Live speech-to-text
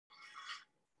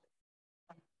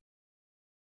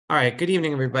All right, good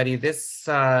evening, everybody. This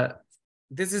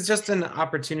is just an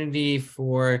opportunity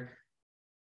for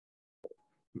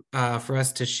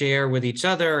us to share with each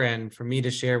other and for me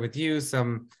to share with you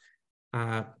some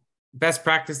best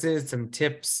practices, some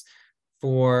tips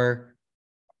for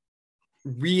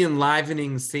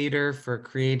re-enlivening Seder, for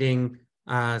creating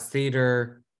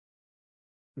Seder,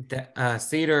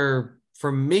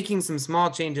 for making some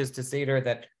small changes to Seder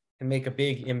that can make a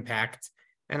big impact.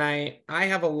 And I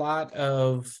have a lot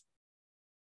of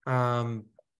I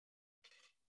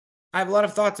have a lot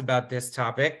of thoughts about this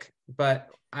topic, but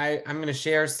I'm going to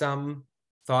share some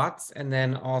thoughts and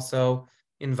then also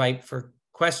invite for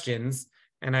questions.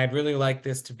 And I'd really like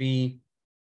this to be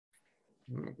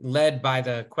led by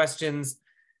the questions.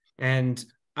 And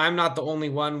I'm not the only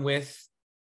one with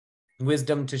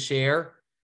wisdom to share.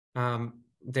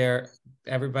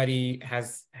 Everybody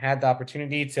has had the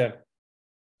opportunity to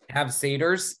have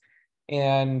Seders,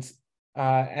 and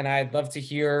I'd love to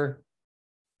hear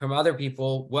from other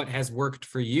people what has worked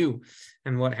for you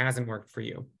and what hasn't worked for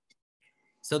you.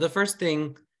 So the first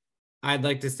thing I'd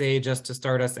like to say, just to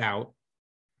start us out,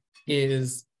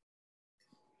 is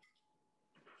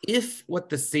if what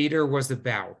the Seder was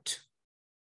about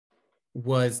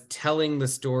was telling the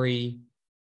story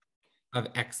of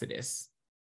Exodus,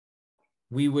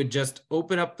 we would just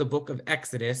open up the book of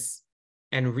Exodus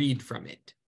and read from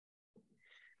it.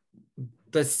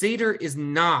 The Seder is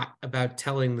not about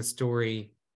telling the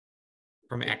story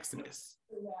from Exodus.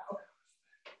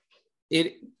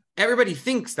 Everybody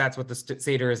thinks that's what the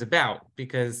Seder is about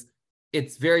because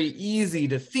it's very easy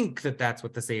to think that that's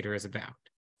what the Seder is about.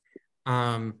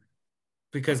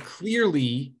 Because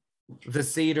clearly the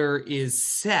Seder is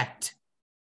set.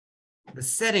 The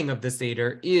setting of the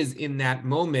Seder is in that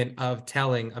moment of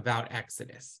telling about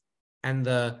Exodus, and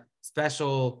the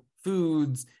special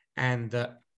foods and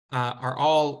are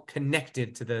all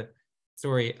connected to the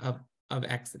story of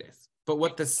Exodus. But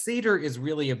what the Seder is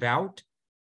really about,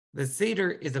 the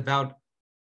Seder is about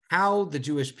how the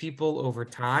Jewish people over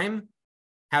time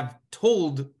have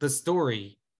told the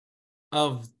story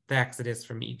of the Exodus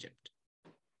from Egypt.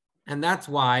 And that's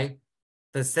why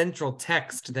the central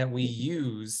text that we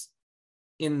use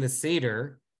in the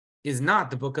Seder is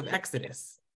not the book of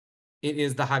Exodus. It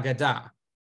is the Haggadah.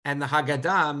 And the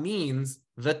Haggadah means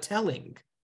the telling.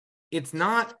 It's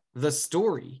not the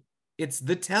story. It's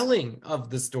the telling of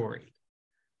the story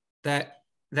that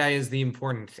is the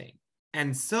important thing.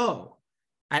 And so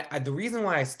the reason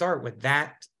why I start with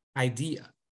that idea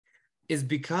is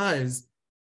because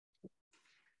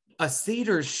a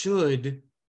Seder should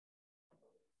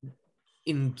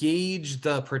engage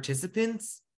the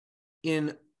participants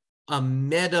in a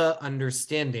meta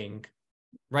understanding,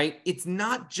 right? It's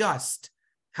not just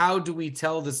how do we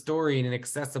tell the story in an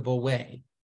accessible way,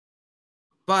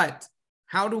 but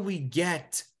how do we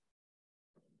get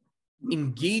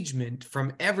engagement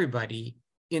from everybody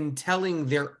in telling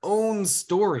their own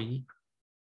story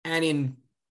and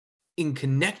in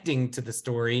connecting to the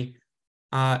story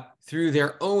through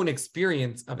their own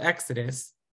experience of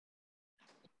Exodus?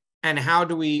 And how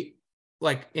do we,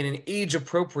 like, in an age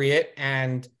appropriate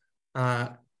and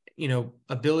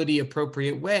ability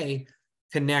appropriate way,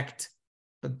 connect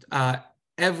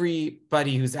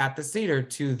everybody who's at the Seder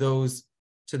to those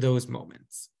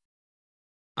moments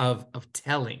of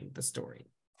telling the story.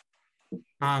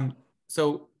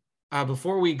 So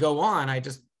before we go on, I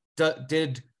just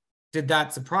did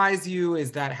that surprise you?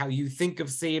 Is that how you think of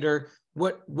Seder?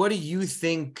 What do you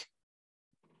think?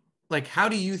 Like, how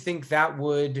do you think that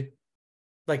would,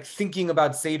 like, thinking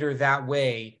about Seder that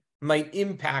way might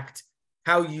impact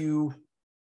how you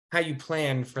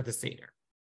plan for the Seder?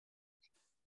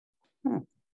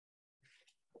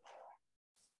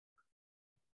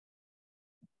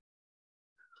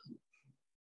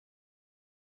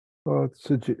 Well,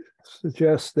 it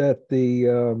suggests that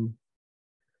the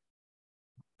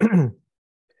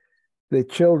the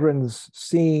children's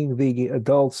seeing the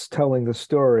adults telling the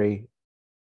story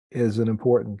is an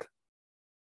important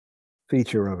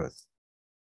feature of it.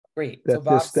 Great. That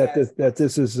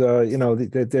this is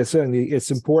that certainly it's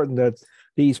important that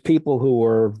these people who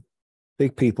are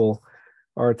big people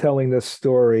are telling this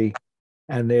story,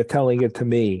 and they're telling it to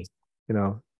me,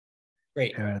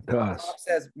 Great. To us. Bob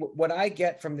says, what I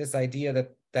get from this idea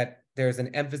that there's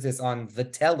an emphasis on the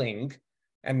telling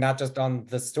and not just on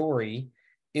the story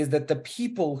is that the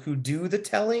people who do the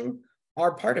telling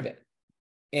are part of it.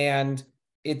 And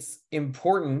it's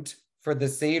important for the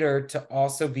Seder to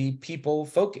also be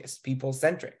people-focused,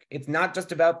 people-centric. It's not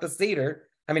just about the Seder.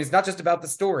 I mean, it's not just about the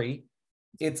story.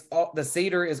 The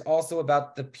Seder is also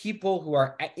about the people who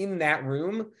are in that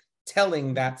room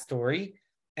telling that story.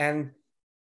 And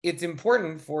it's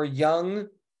important for young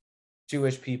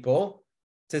Jewish people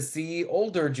to see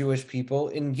older Jewish people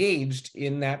engaged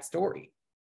in that story,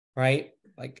 right?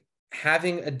 Like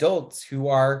having adults who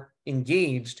are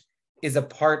engaged is a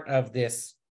part of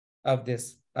this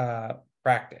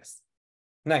practice.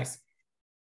 Nice.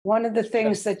 One of the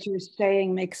things that you're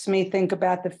saying makes me think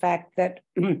about the fact that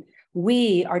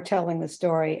we are telling the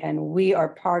story and we are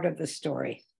part of the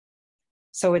story.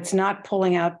 So it's not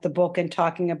pulling out the book and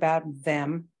talking about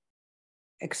them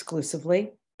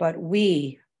exclusively, but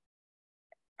we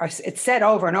are, it's said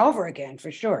over and over again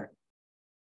for sure.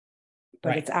 But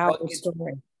Right. it's our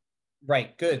story.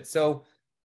 Right, good. So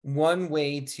one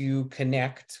way to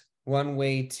connect, one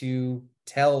way to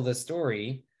tell the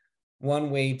story,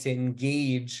 one way to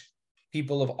engage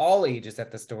people of all ages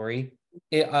at the story,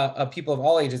 people of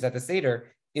all ages at the Seder,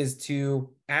 is to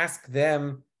ask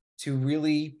them to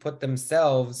really put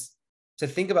themselves, to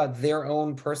think about their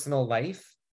own personal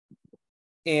life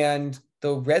and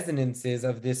the resonances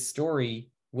of this story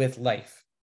with life.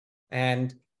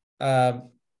 And,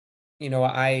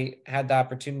 I had the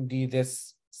opportunity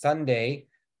this Sunday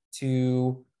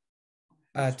to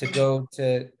go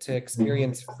to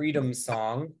experience Freedom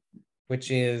Song,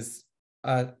 which is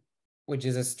a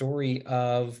story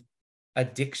of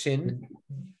addiction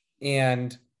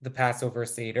and the Passover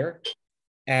Seder,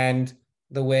 and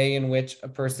the way in which a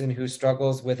person who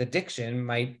struggles with addiction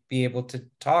might be able to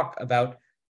talk about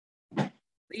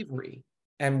slavery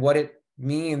and what it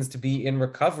means to be in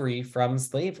recovery from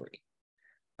slavery.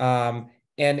 And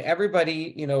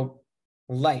everybody,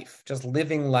 life, just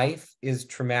living life is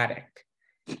traumatic.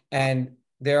 And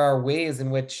there are ways in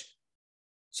which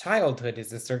childhood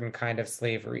is a certain kind of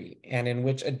slavery, and in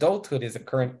which adulthood is a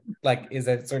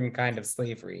certain kind of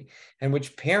slavery, and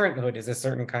which parenthood is a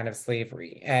certain kind of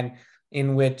slavery, and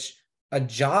in which a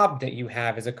job that you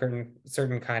have is a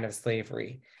certain kind of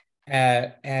slavery.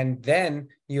 And then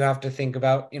you have to think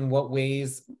about in what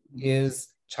ways is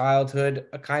childhood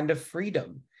a kind of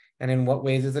freedom, and in what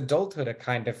ways is adulthood a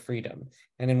kind of freedom,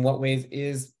 and in what ways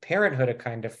is parenthood a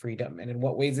kind of freedom, and in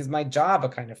what ways is my job a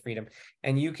kind of freedom.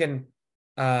 And you can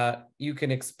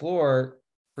explore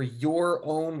for your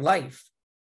own life,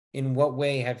 in what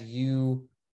way have you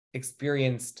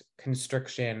experienced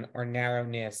constriction or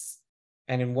narrowness,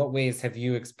 and in what ways have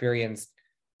you experienced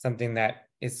something that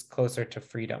is closer to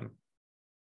freedom.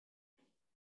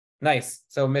 Nice.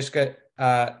 So Mishka,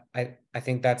 I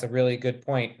think that's a really good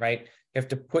point, right? You have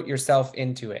to put yourself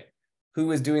into it.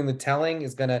 Who is doing the telling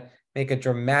is going to make a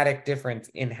dramatic difference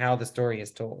in how the story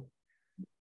is told.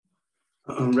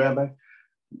 Rabbi?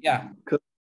 Yeah.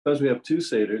 Because we have two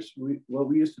Seders, what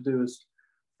we used to do is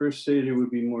first Seder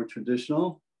would be more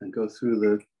traditional and go through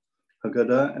the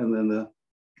Haggadah, and then the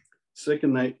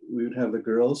second night we would have the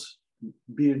girls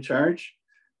be in charge,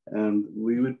 and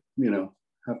we would,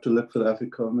 have to look for the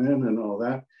Afikomen and all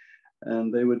that,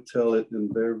 and they would tell it in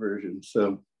their version.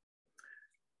 So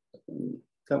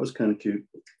that was kind of cute.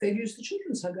 They've used the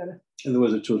children's Haggadah. And there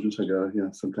was a children's Haggadah, yeah,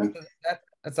 sometimes.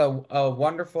 That's a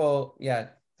wonderful, yeah.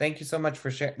 Thank you so much for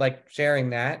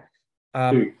sharing that.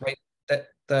 Right,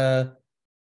 that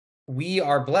we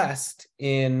are blessed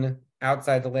in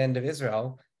outside the land of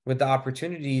Israel with the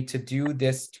opportunity to do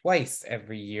this twice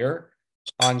every year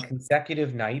on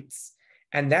consecutive nights.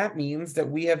 And that means that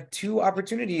we have two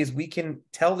opportunities. We can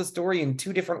tell the story in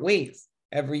two different ways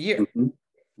every year. Mm-hmm.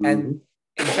 Mm-hmm. And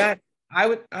in fact,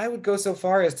 I would go so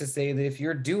far as to say that if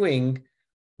you're doing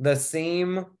the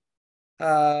same,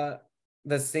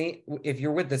 if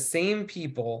you're with the same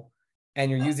people and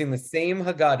you're using the same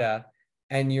Haggadah,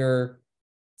 and the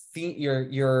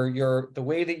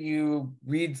way that you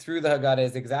read through the Haggadah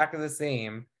is exactly the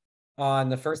same on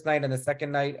the first night and the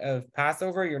second night of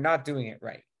Passover, you're not doing it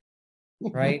right.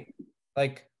 Right?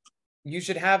 Like, you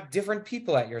should have different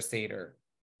people at your Seder,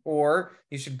 or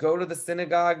you should go to the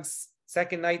synagogue's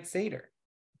second night Seder.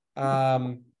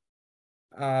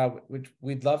 Which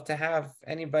we'd love to have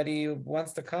anybody who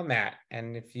wants to come at.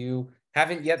 And if you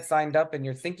haven't yet signed up and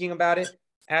you're thinking about it,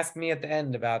 ask me at the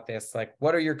end about this. Like,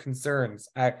 what are your concerns?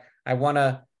 I want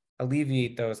to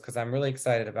alleviate those, because I'm really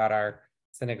excited about our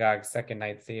synagogue second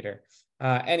night Seder.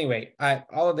 Anyway,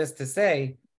 all of this to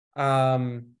say,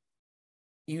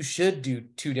 you should do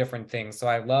two different things. So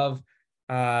I love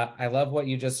what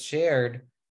you just shared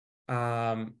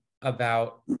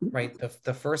about, right,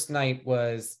 the first night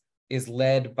is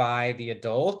led by the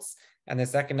adults, and the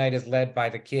second night is led by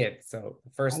the kids. So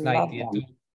the first night the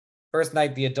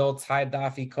adults hide the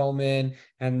Afikomen,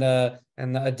 and the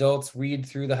adults read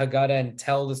through the Haggadah and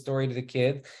tell the story to the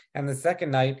kids. And the second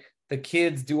night, the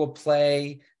kids do a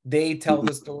play. They tell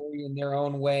the story in their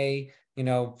own way.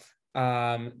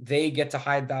 They get to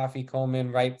hide the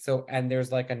afikomen, right? So, and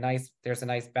there's a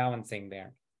nice balancing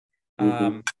there.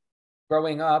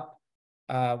 Growing up,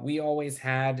 we always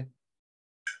had,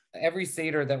 every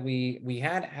Seder that we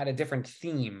had a different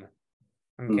theme.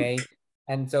 Okay.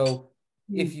 And so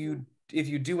if you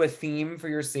do a theme for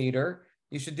your Seder,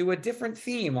 you should do a different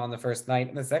theme on the first night,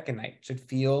 and the second night should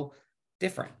feel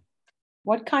different.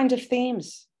 What kind of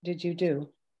themes did you do?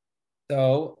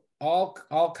 So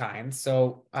all kinds.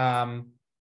 So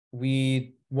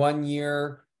we, one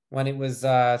year when it was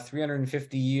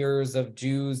 350 years of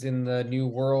Jews in the New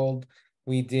World,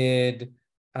 we did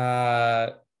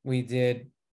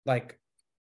like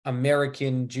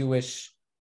American Jewish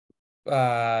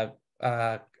stuff.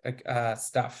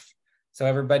 So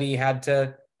everybody had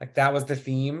to, like, that was the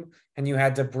theme, and you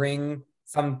had to bring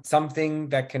something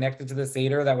that connected to the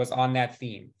Seder that was on that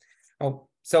theme. Oh,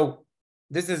 so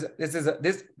this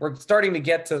we're starting to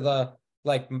get to the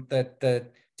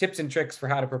tips and tricks for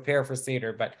how to prepare for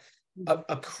Seder, but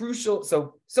a crucial,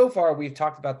 so far we've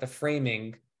talked about the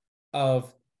framing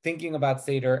of thinking about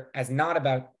Seder as not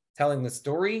about telling the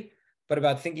story, but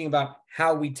about thinking about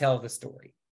how we tell the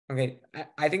story. Okay,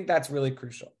 I think that's really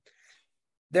crucial.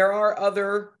 There are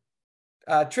other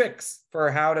tricks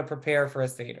for how to prepare for a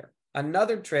Seder.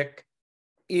 Another trick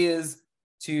is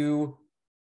to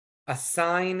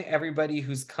assign everybody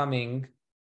who's coming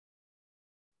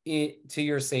to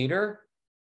your Seder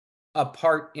a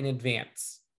part in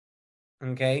advance.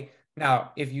 Okay,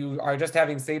 now if you are just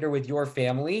having Seder with your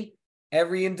family,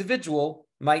 every individual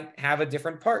might have a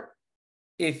different part.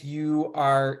 If you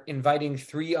are inviting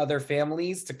 3 other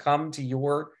families to come to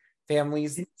your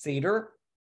family's Seder,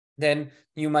 then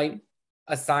you might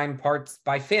assign parts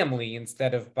by family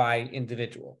instead of by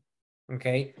individual.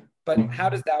 Okay, but how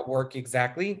does that work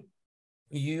exactly?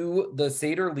 You, the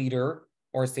Seder leader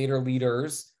or Seder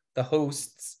leaders, the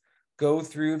hosts, go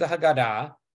through the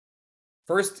Haggadah.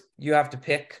 First, you have to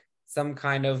pick some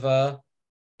kind of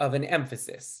an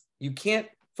emphasis. You can't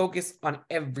focus on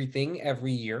everything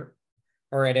every year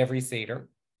or at every Seder.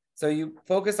 So you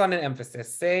focus on an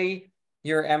emphasis. Say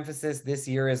your emphasis this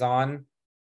year is on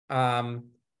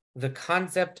the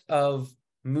concept of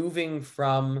moving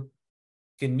from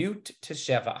Genut to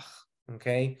Shevach,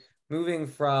 okay? Moving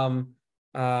from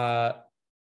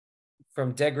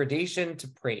degradation to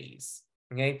praise,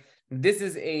 okay? This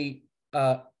is a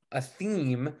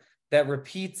theme that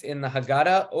repeats in the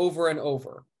Haggadah over and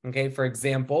over, okay? For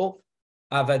example,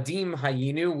 Avadim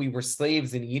Hayinu, we were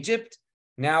slaves in Egypt,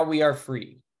 now we are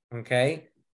free, okay?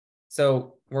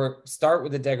 So we're start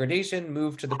with the degradation,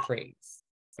 move to the praise,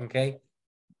 okay?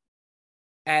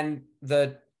 And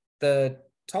the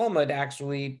Talmud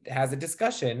actually has a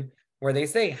discussion where they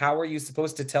say, how are you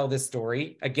supposed to tell this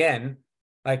story? Again,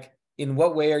 like, in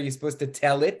what way are you supposed to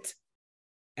tell it?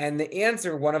 And the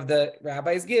answer one of the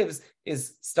rabbis gives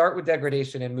is start with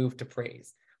degradation and move to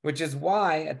praise, which is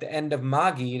why at the end of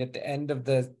Magid, at the end of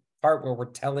the part where we're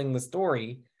telling the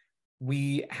story,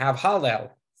 we have Hallel,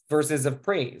 verses of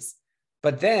praise.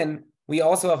 But then we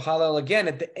also have Hallel again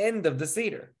at the end of the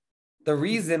Seder. The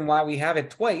reason why we have it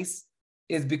twice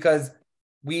is because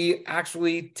we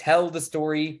actually tell the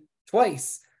story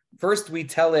twice. First, we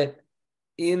tell it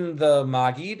in the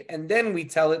Magid, and then we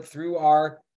tell it through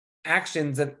our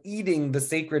actions of eating the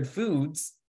sacred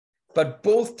foods. But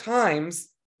both times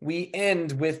we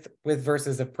end with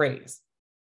verses of praise.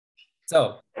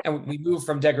 So, and we move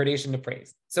from degradation to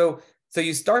praise. So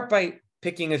you start by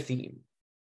picking a theme,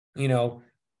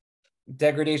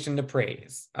 degradation to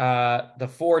praise, the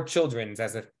 4 children's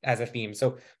as a theme.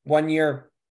 So one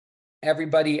year,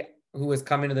 everybody who was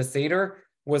coming to the Seder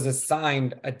was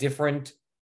assigned a different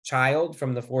child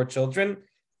from the 4 children,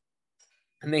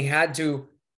 and they had to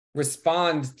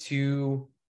respond to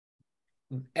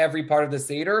every part of the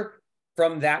Seder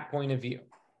from that point of view.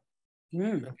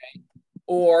 Okay.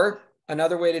 Or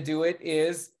another way to do it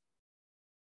is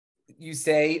you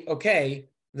say, okay,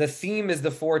 the theme is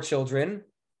the 4 children,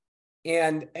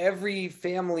 and every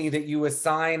family that you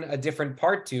assign a different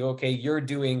part to, okay, you're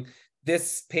doing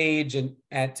this page and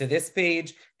to this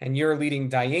page, and you're leading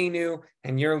Dayenu,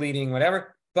 and you're leading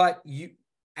whatever, but you,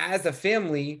 as a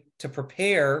family, to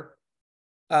prepare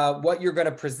what you're going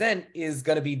to present is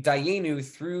going to be Dayenu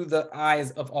through the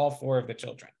eyes of all 4 of the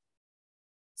children.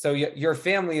 So your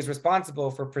family is responsible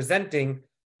for presenting,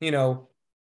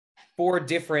 4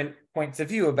 different points of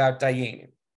view about Dayenu.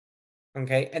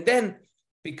 Okay, and then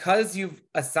because you've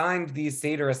assigned these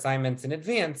Seder assignments in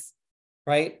advance,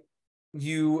 right?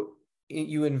 You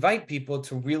invite people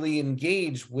to really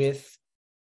engage with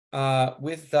the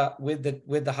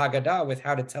Haggadah, with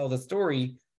how to tell the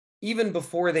story, even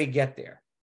before they get there.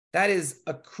 That is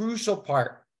a crucial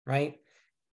part, right?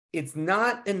 It's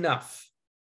not enough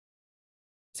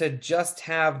to just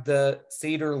have the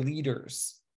Seder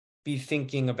leaders be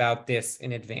thinking about this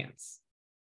in advance.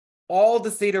 All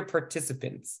the Seder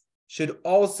participants should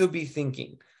also be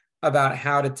thinking about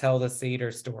how to tell the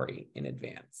Seder story in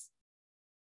advance.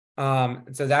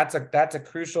 So that's a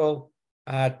crucial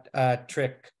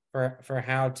trick for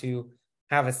how to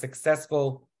have a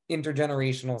successful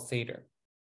intergenerational Seder.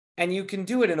 And you can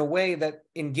do it in a way that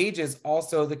engages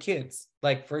also the kids.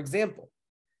 Like, for example,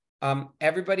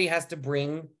 everybody has to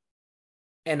bring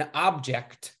an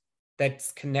object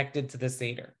that's connected to the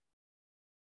Seder.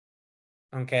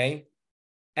 Okay?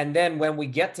 And then when we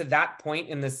get to that point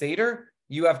in the Seder,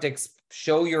 you have to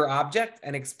show your object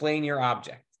and explain your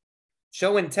object.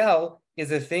 Show and tell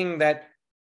is a thing that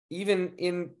even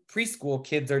in preschool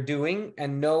kids are doing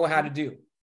and know how to do.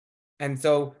 And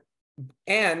so,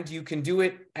 and you can do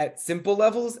it at simple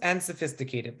levels and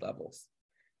sophisticated levels.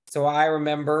 So I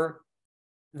remember,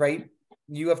 right,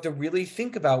 you have to really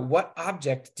think about what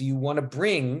object do you want to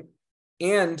bring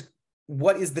and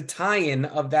what is the tie-in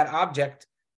of that object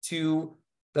to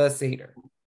the Seder.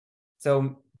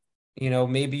 So,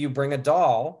 maybe you bring a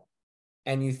doll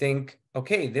and you think,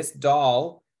 okay, this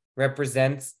doll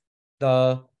represents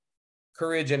the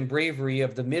courage and bravery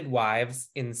of the midwives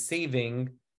in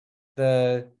saving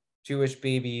the Jewish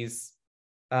babies,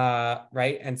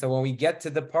 right? And so when we get to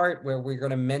the part where we're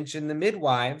going to mention the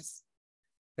midwives,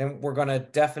 then we're going to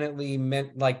definitely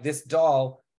like this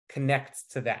doll connects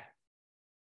to that.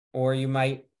 Or you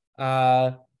might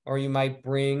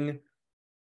bring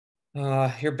your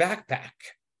backpack,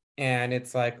 and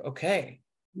it's like, okay,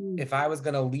 if I was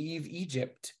going to leave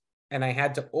Egypt and I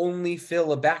had to only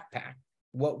fill a backpack,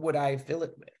 what would I fill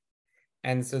it with?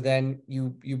 And so then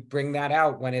you bring that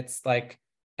out when it's like,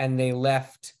 and they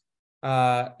left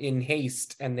in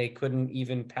haste and they couldn't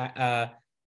even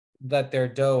let their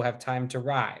dough have time to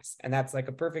rise. And that's like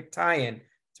a perfect tie-in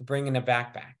to bring in a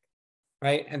backpack,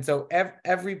 right? And so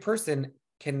every person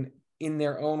can, in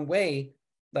their own way,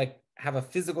 like have a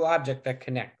physical object that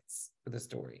connects with the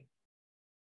story.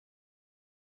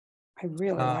 I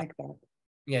really like that.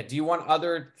 Yeah. Do you want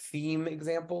other theme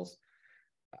examples?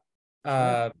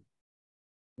 Sure.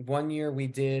 One year we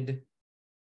did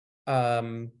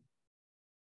sort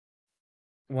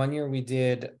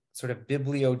of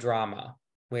bibliodrama,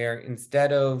 where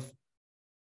instead of,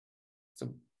 so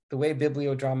the way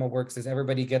bibliodrama works is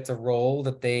everybody gets a role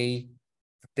that they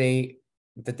embody,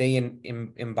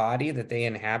 that they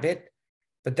inhabit,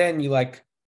 but then you like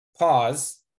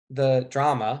pause the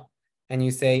drama and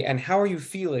you say, and how are you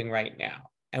feeling right now?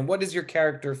 And what is your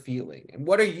character feeling? And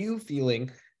what are you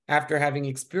feeling after having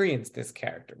experienced this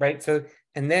character, right? So,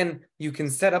 and then you can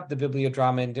set up the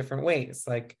bibliodrama in different ways.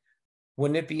 Like,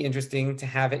 wouldn't it be interesting to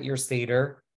have at your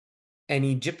Seder an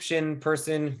Egyptian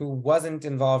person who wasn't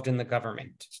involved in the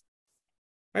government?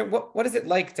 Right? What is it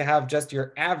like to have just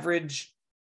your average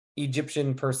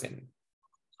Egyptian person?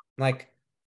 Like,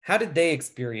 how did they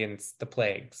experience the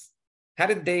plagues? How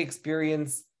did they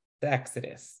experience the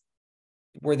Exodus?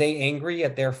 Were they angry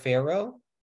at their Pharaoh?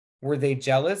 Were they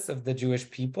jealous of the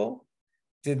Jewish people?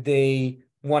 Did they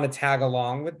want to tag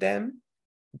along with them?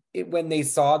 When they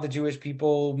saw the Jewish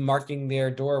people marking their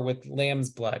door with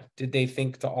lamb's blood, did they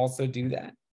think to also do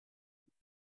that?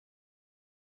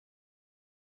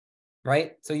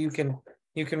 Right? So you can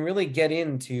really get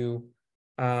into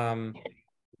the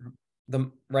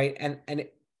right, and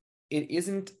it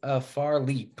isn't a far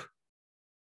leap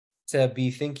to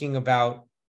be thinking about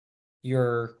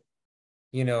your,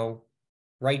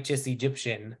 righteous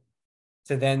Egyptian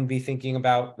to then be thinking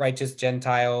about righteous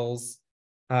Gentiles,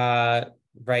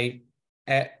 right?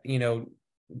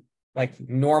 Like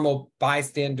normal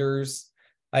bystanders.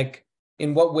 Like,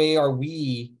 in what way are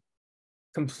we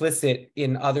complicit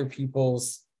in other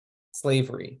people's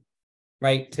slavery,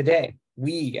 right? Today,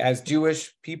 we as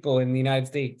Jewish people in the United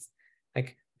States,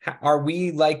 like, are we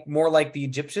like more like the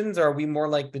Egyptians, or are we more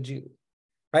like the Jews?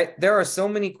 Right? There are so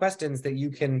many questions that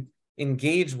you can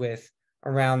engage with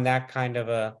around that kind of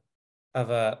a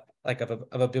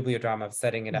bibliodrama, of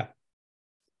setting it up.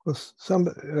 Well,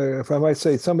 if I might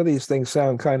say, some of these things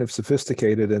sound kind of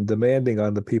sophisticated and demanding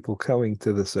on the people coming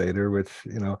to the Seder, which,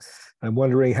 I'm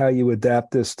wondering how you adapt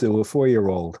this to a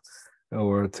 4-year-old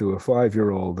or to a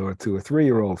 5-year-old or to a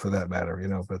 3-year-old for that matter,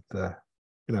 but,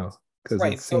 because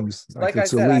right. it seems so, like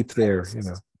it's a leap there.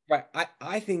 Right.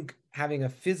 I think having a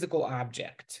physical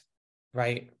object,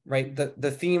 right,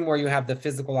 the theme where you have the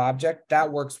physical object,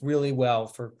 that works really well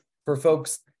for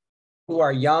folks who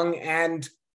are young and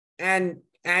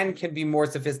can be more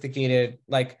sophisticated.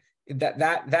 Like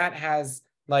that has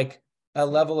like a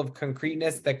level of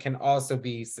concreteness that can also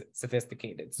be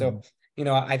sophisticated. So,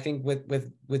 I think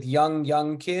with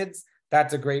young kids,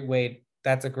 that's a great way.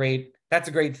 That's a great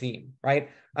theme, right?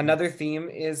 Another theme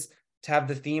is to have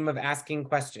the theme of asking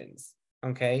questions.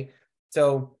 Okay.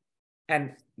 So,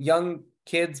 and young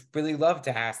kids really love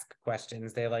to ask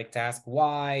questions. They like to ask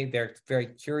why. They're very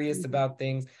curious about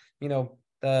things.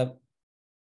 The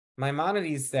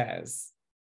Maimonides says,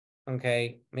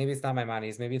 okay, maybe it's not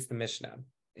Maimonides, maybe it's the Mishnah.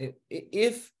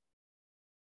 If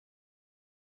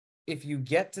you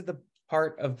get to the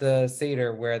part of the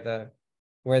Seder where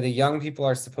the young people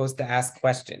are supposed to ask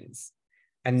questions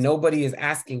and nobody is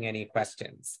asking any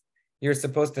questions, you're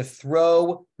supposed to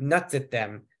throw nuts at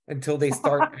them until they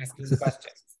start asking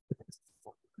questions.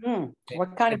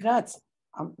 What kind of nuts?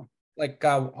 Like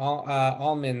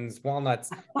almonds,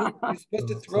 walnuts. You're supposed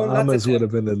to throw nuts almonds at them, would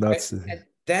have been the nuts. right? And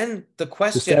then the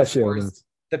question,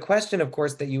 of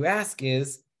course, that you ask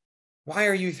is, why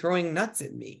are you throwing nuts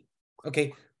at me?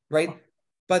 Okay, right?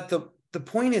 But the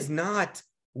point is not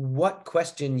what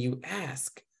question you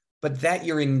ask, but that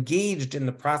you're engaged in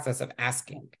the process of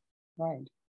asking. Right.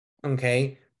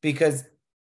 Okay, because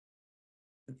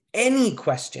any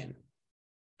question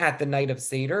at the night of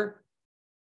Seder,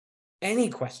 any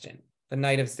question the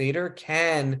night of Seder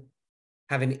can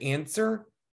have an answer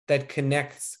that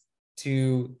connects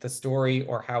to the story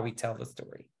or how we tell the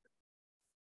story.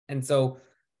 And so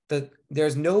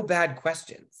there's no bad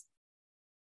questions.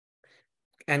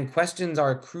 And questions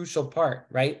are a crucial part,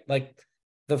 right? Like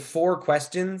the 4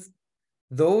 questions,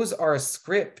 those are a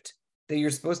script that you're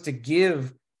supposed to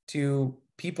give to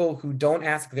people who don't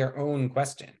ask their own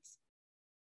questions.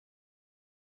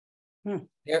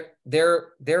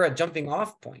 They're a jumping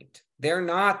off point. They're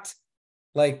not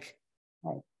like,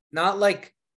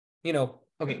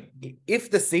 okay,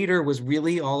 if the Seder was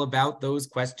really all about those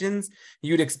questions,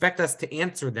 you'd expect us to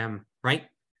answer them, right?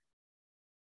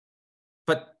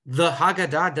 But the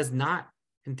Haggadah does not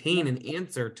contain an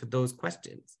answer to those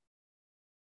questions.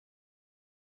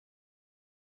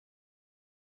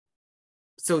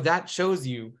 So that shows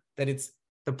you that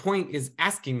the point is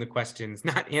asking the questions,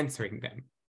 not answering them.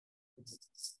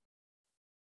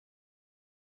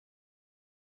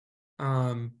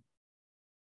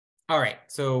 All right,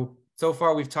 so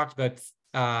far we've talked about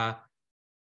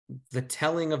the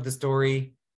telling of the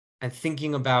story and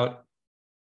thinking about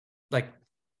like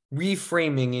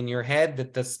reframing in your head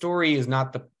that the story is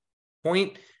not the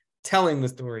point, telling the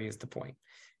story is the point.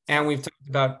 And we've talked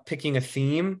about picking a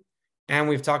theme, and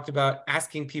we've talked about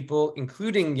asking people,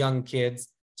 including young kids,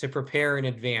 to prepare in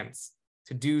advance,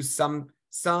 to do some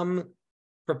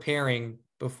preparing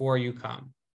before you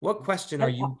come. What question are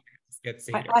you at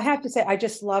Seder? I have to say, I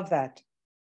just love that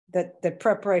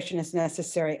preparation is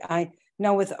necessary. I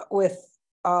know with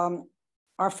our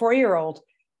 4-year-old,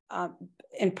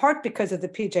 in part because of the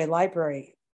PJ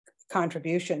Library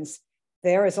contributions,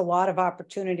 there is a lot of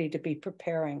opportunity to be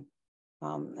preparing.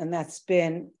 And that's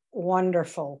been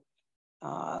wonderful.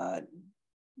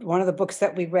 One of the books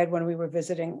that we read when we were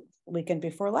visiting weekend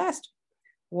before last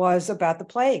was about the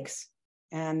plagues.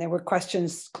 And there were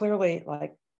questions clearly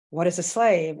like, what is a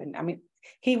slave? And I mean,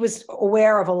 he was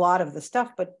aware of a lot of the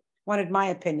stuff, but wanted my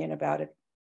opinion about it.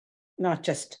 Not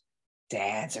just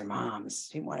dad's or mom's,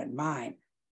 he wanted mine.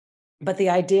 But the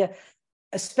idea,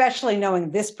 especially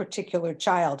knowing this particular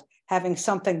child, having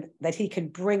something that he can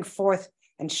bring forth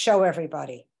and show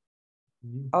everybody.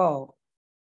 That's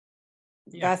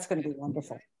going to be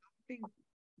wonderful.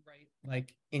 Right.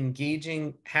 Like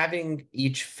engaging, having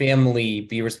each family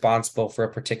be responsible for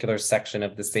a particular section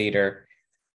of the Seder,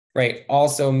 right,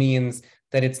 also means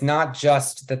that it's not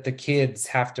just that the kids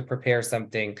have to prepare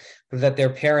something, but that their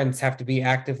parents have to be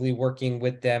actively working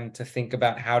with them to think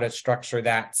about how to structure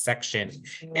that section.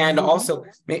 And also,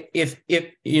 if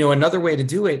another way to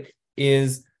do it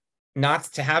is not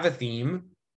to have a theme,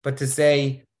 but to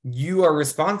say you are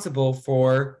responsible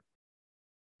for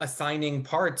assigning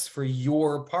parts for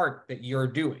your part that you're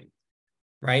doing,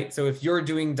 right? So if you're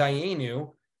doing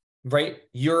Dayenu, right,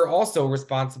 you're also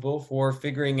responsible for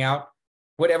figuring out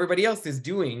what everybody else is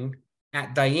doing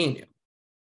at Dayenu.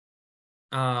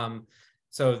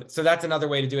 So that's another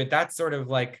way to do it. That's sort of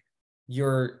like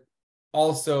you're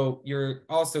also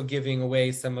giving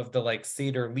away some of the like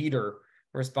Seder leader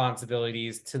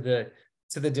responsibilities to the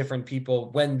different people.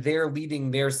 When they're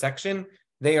leading their section,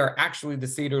 they are actually the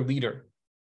Seder leader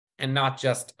and not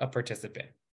just a participant.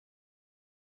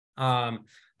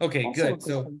 Okay,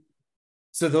 also good.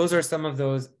 So those are some of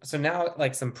those. So now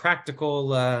like some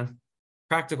practical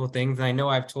things. And I know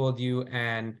I've told you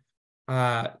and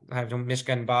I've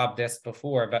Mishka and Bob this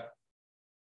before, but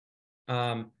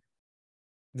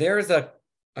there's a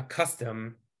a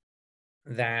custom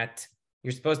that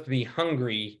you're supposed to be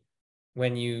hungry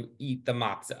when you eat the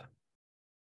matzah.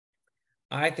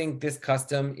 I think this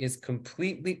custom is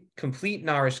complete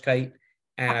narishkeit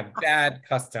and a bad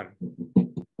custom.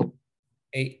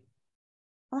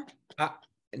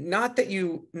 Not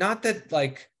that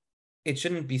like it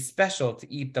shouldn't be special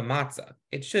to eat the matzah.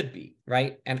 It should be,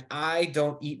 right? And I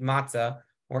don't eat matzah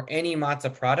or any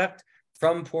matzah product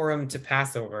from Purim to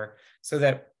Passover, so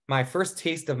that my first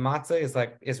taste of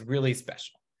matzah is really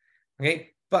special.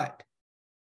 Okay, but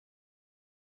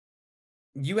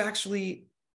you actually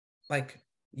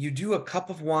you do a cup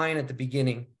of wine at the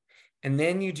beginning, and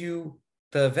then you do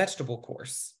the vegetable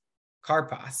course,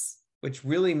 karpas, which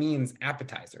really means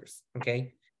appetizers.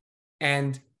 Okay,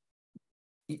 and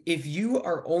if you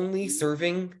are only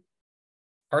serving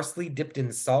parsley dipped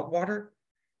in salt water,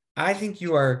 I think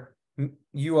you are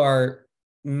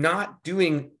not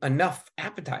doing enough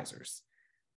appetizers.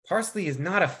 Parsley is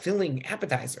not a filling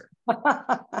appetizer.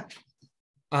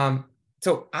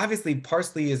 So obviously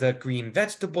parsley is a green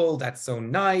vegetable. That's so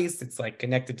nice. It's like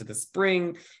connected to the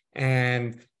spring,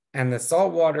 and the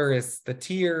salt water is the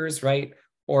tears, right?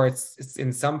 Or it's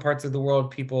in some parts of the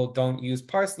world, people don't use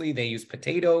parsley, they use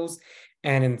potatoes.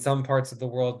 And in some parts of the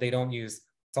world, they don't use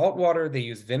salt water, they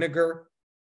use vinegar.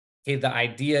 Okay, the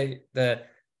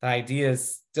idea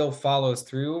still follows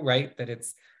through, right? That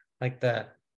it's like the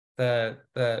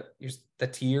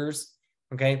tears,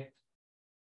 okay?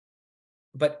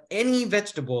 But any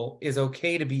vegetable is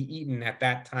okay to be eaten at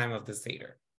that time of the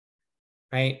Seder,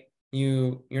 right?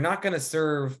 You're not going to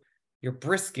serve your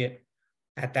brisket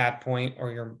at that point,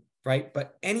 or right?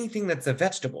 But anything that's a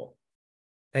vegetable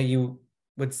that you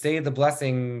would say the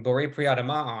blessing Borei Pri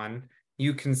Adama on,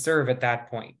 you can serve at that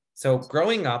point. So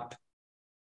growing up,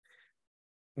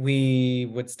 we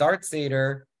would start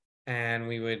Seder and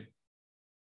we would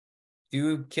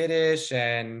do Kiddush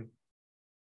and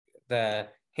the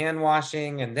hand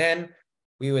washing, and then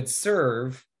we would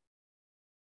serve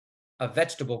a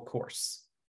vegetable course.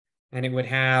 And it would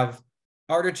have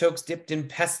artichokes dipped in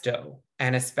pesto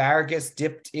and asparagus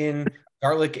dipped in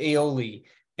garlic aioli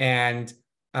and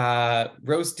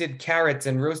roasted carrots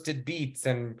and roasted beets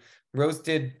and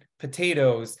roasted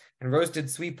potatoes and roasted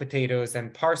sweet potatoes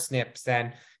and parsnips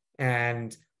and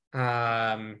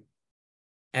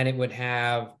it would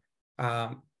have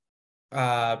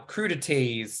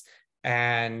crudités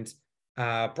and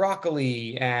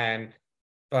broccoli and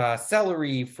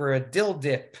celery for a dill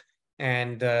dip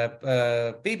and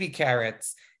baby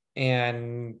carrots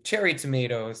and cherry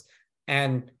tomatoes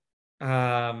and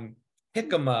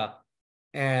jicama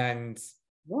and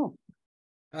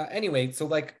anyway, so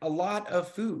like a lot of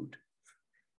food.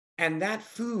 And that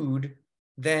food,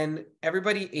 then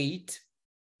everybody ate,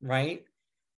 right?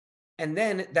 And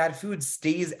then that food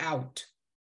stays out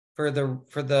for the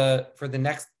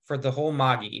whole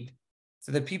Magid,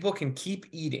 so that people can keep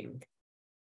eating.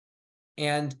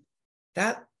 And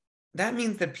that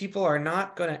means that people are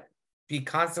not going to be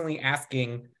constantly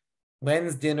asking,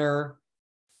 when's dinner?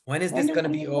 When is this going to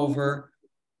be over?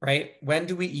 Right? When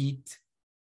do we eat?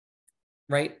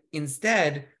 Right?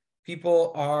 Instead,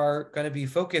 people are going to be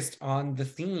focused on the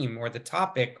theme or the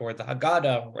topic or the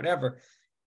Haggadah or whatever.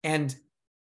 And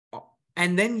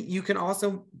then you can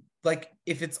also, like,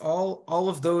 if it's all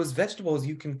of those vegetables,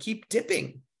 you can keep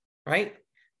dipping, right?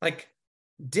 Like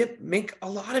make a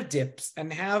lot of dips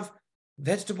and have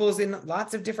vegetables in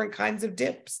lots of different kinds of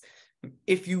dips.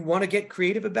 If you want to get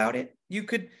creative about it, you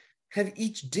could have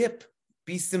each dip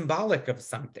be symbolic of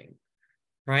something,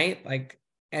 right? Like,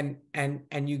 and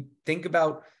you think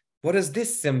about, what does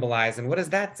this symbolize and what does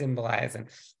that symbolize, and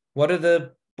what do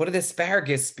the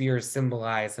asparagus spears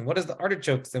symbolize, and what does the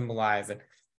artichoke symbolize, and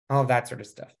all of that sort of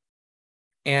stuff.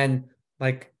 And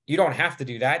like, you don't have to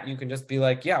do that. You can just be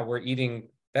like, yeah, we're eating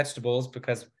vegetables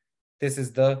because this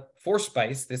is the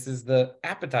forspice, this is the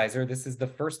appetizer, this is the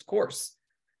first course,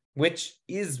 which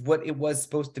is what it was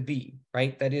supposed to be,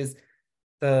 right? That is,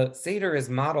 the Seder is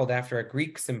modeled after a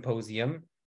Greek symposium,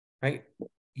 right?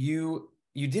 You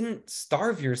didn't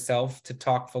starve yourself to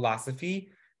talk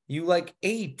philosophy. You like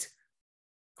ate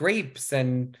grapes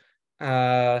and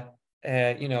and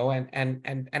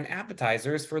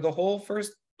appetizers for the whole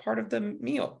first part of the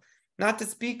meal. Not to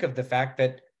speak of the fact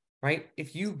that, right,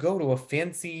 if you go to a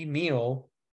fancy meal,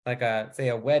 like say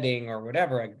a wedding or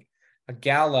whatever, a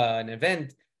gala, an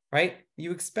event, right,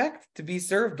 you expect to be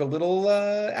served a little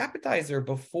appetizer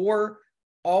before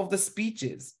all the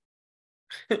speeches.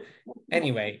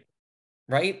 Anyway,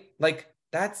 right? Like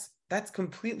that's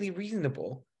completely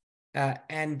reasonable.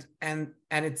 And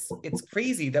it's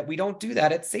crazy that we don't do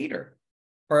that at Seder,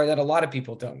 or that a lot of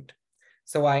people don't.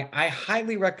 So I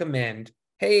highly recommend,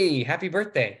 hey, happy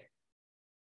birthday.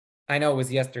 I know it was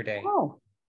yesterday. Oh,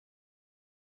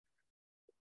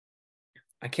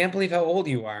 I can't believe how old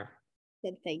you are.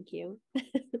 Good, thank you.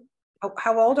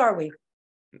 how old are we?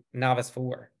 Novice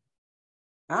 4.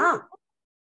 Ah,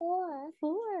 Four.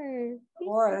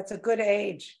 4. That's a good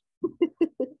age.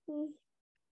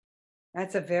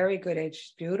 That's a very good age.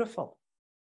 She's beautiful.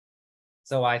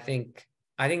 So I think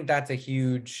that's a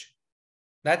huge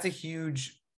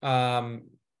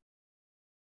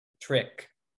trick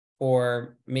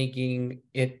for making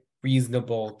it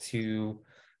reasonable to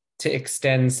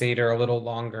extend Seder a little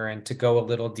longer and to go a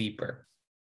little deeper.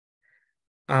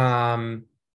 All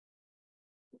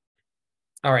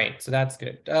right, so that's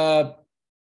good.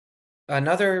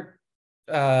 Another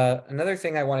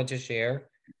thing I wanted to share,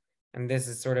 and this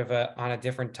is sort of on a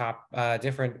different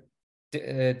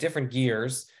different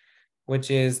gears,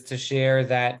 which is to share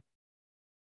that,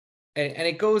 and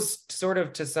it goes sort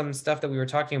of to some stuff that we were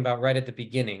talking about right at the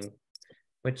beginning,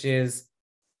 which is,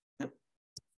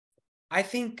 I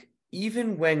think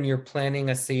even when you're planning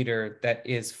a Seder that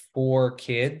is for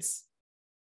kids,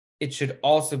 it should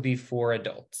also be for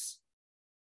adults.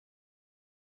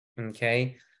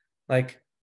 Okay? Like,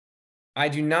 I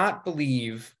do not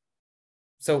believe,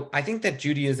 so I think that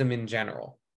Judaism in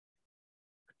general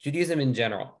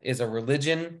is a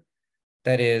religion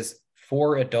that is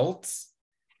for adults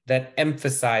that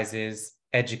emphasizes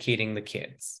educating the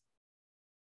kids.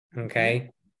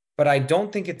 Okay? But I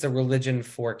don't think it's a religion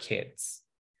for kids.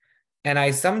 And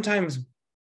I sometimes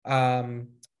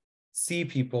see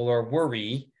people or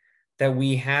worry that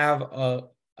we have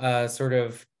a sort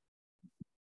of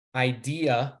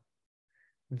idea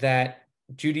that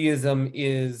Judaism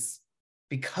is,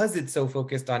 because it's so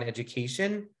focused on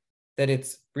education, that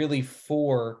it's really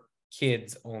for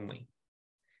kids only.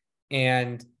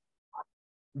 And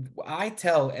I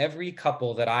tell every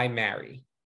couple that I marry,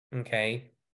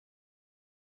 okay,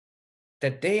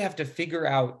 that they have to figure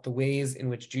out the ways in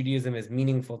which Judaism is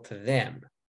meaningful to them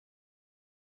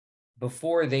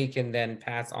before they can then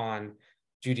pass on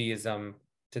Judaism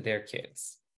to their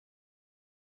kids.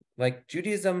 Like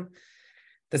Judaism,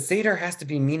 the Seder has to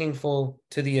be meaningful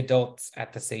to the adults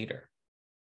at the Seder.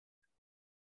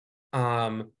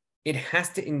 It has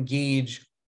to engage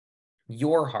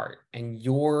your heart and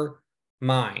your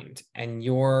mind and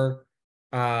your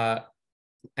and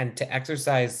to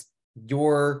exercise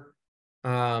your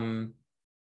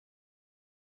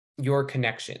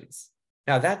connections.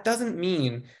 Now, that doesn't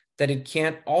mean that it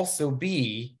can't also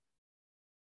be,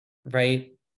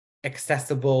 right,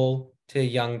 accessible to a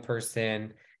young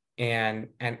person and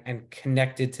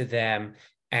connected to them,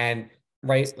 and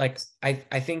right, like I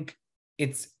think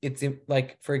it's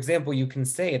like, for example, you can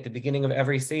say at the beginning of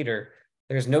every Seder,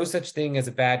 there's no such thing as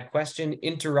a bad question.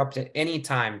 Interrupt at any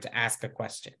time to ask a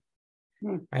question,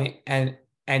 right? And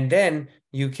then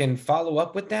you can follow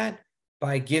up with that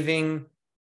by giving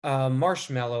a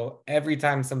marshmallow every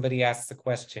time somebody asks a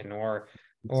question, or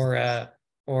a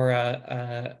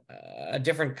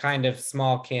different kind of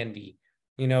small candy,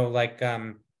 you know, like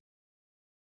to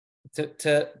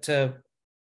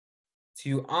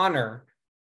honor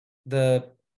the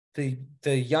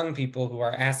young people who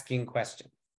are asking questions.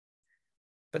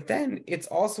 But then it's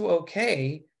also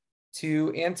okay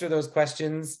to answer those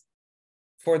questions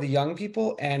for the young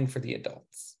people and for the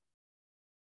adults.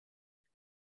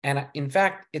 And in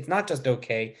fact, it's not just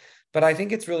okay, but I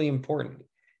think it's really important.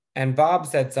 And Bob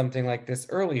said something like this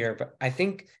earlier, but I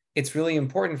think it's really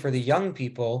important for the young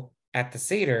people at the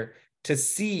Seder to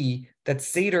see that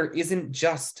Seder isn't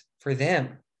just for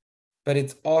them, but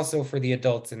it's also for the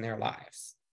adults in their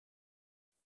lives.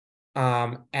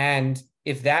 And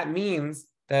if that means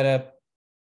that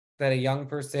a young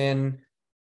person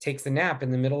takes a nap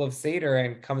in the middle of Seder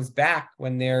and comes back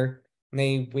when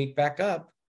they wake back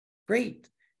up, great.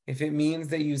 If it means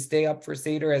that you stay up for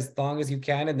Seder as long as you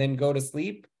can and then go to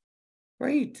sleep,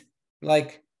 great.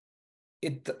 Like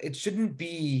it shouldn't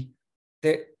be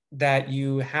that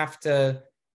you have to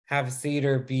have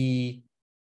Seder be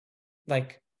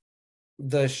like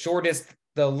the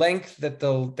length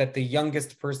that the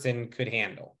youngest person could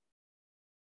handle.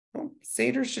 Well,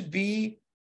 Seder should be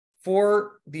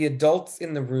for the adults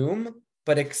in the room,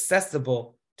 but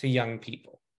accessible to young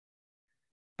people.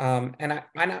 And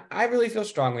I really feel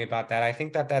strongly about that. I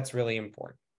think that that's really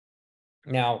important.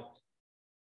 Now,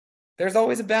 there's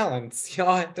always a balance. You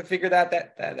all have to figure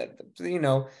that you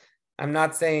know, I'm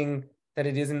not saying that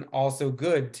it isn't also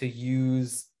good to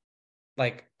use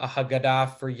like a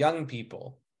Haggadah for young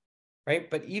people, right?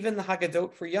 But even the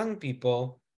Haggadot for young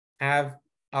people have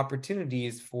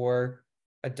opportunities for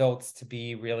adults to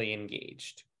be really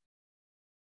engaged.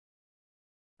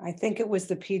 I think it was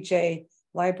the PJ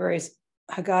Library's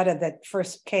Haggadah that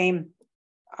first came,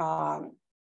 I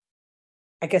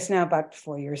guess now about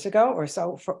 4 years ago or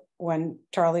so, for when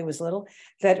Charlie was little,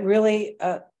 that really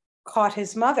caught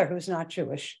his mother, who's not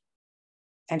Jewish,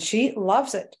 and she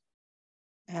loves it.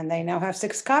 And they now have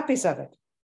 6 copies of it,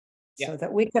 so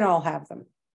that we can all have them.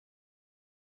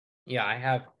 Yeah, I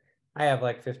have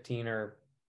like 15 or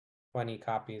 20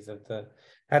 copies of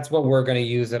that's what we're going to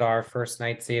use at our first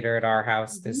night Seder at our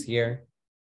house this year.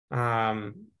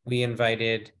 We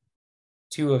invited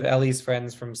 2 of Ellie's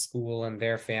friends from school and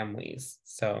their families.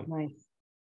 So Nice.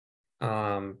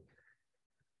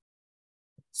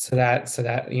 So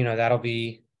that you know that'll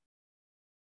be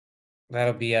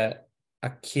a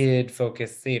kid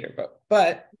focused Seder,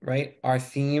 but right, our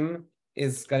theme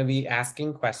is going to be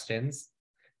asking questions,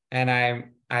 and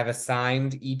I've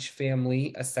assigned each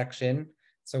family a section.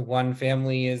 So one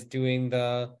family is doing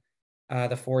the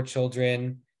 4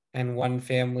 children, and one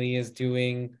family is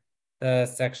doing the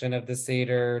section of the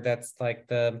Seder that's like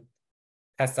the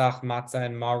Pesach, Matzah,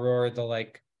 and Maror,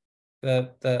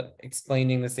 the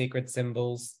explaining the sacred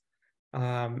symbols.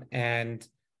 And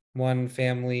one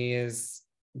family is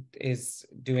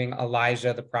doing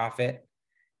Elijah the prophet.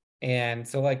 And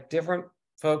so like different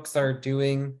folks are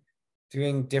doing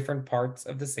different parts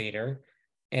of the Seder,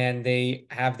 and they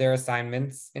have their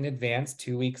assignments in advance,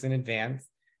 2 weeks in advance.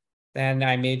 Then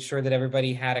I made sure that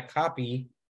everybody had a copy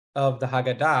of the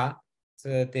Haggadah so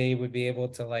that they would be able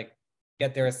to like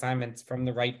get their assignments from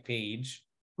the right page.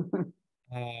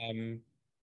 And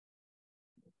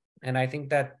I think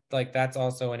that like that's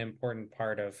also an important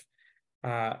part of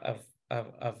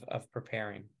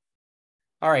preparing.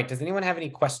 All right, does anyone have any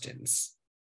questions?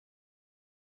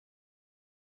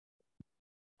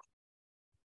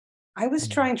 I was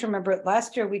trying to remember,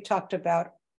 last year we talked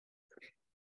about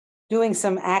doing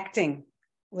some acting,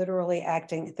 literally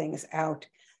acting things out.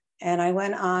 And I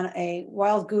went on a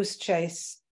wild goose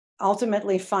chase,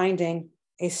 ultimately finding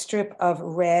a strip of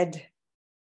red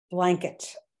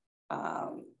blanket,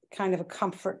 kind of a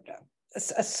comfort,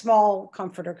 a small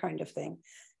comforter kind of thing.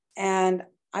 And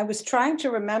I was trying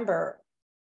to remember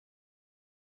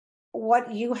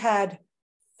what you had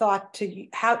thought to,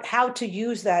 how to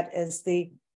use that as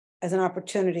an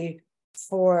opportunity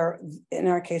for, in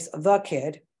our case, the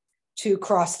kid to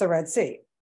cross the Red Sea.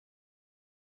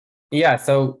 Yeah,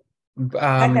 so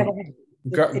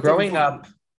growing up,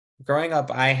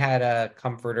 I had a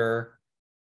comforter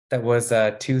that was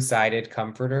a 2-sided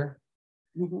comforter.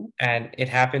 And it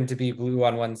happened to be blue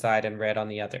on one side and red on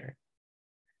the other.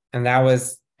 And that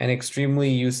was an extremely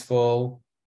useful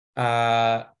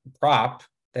prop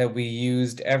that we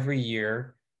used every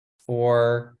year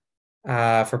for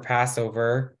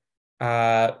Passover,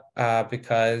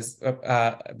 because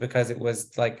it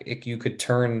was like you could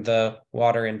turn the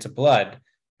water into blood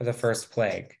for the first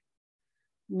plague.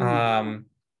 And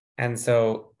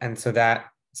so that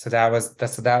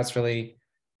was really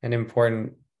an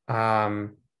important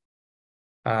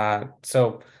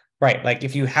so right, like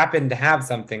if you happen to have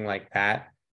something like that,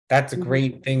 that's a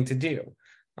great thing to do.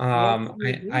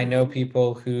 I know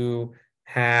people who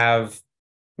have,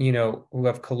 who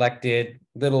have collected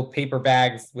little paper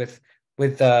bags with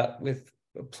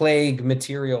plague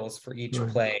materials for each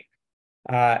plague.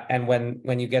 And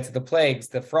when you get to the plagues,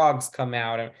 the frogs come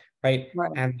out, right?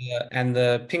 And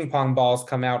the ping pong balls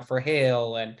come out for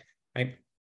hail, and right,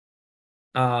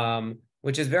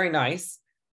 which is very nice,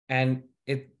 and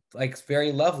it like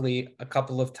very lovely a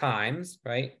couple of times,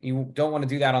 right? You don't want to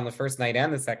do that on the first night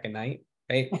and the second night,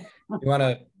 right? You want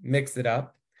to mix it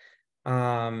up.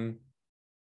 Another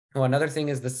thing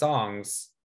is the songs.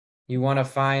 You want to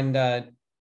find a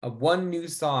one new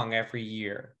song every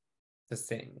year to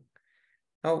sing.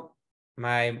 I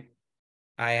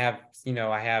have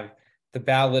the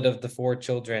ballad of the 4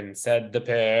 children. Said the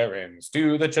parents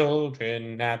to the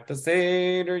children, at the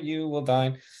Seder you will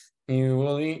dine. You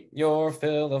will eat your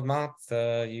fill of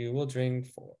matzah. You will drink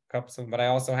 4 cups of. But I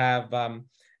also have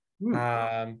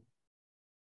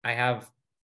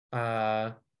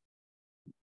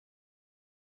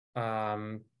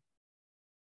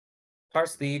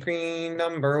parsley green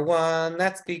 #1.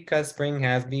 That's because spring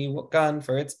has begun,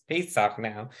 for it's Pesach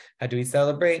now. How do we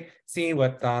celebrate? See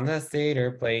what's on the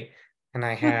Seder plate. And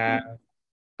I have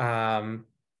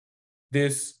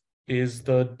this is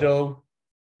the dough.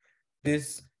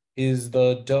 This is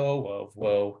the dough of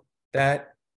woe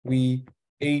that we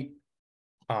ate.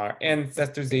 Our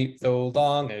ancestors ate so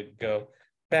long ago.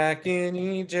 Back in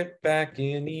Egypt, back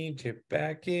in Egypt,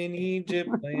 back in Egypt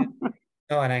land.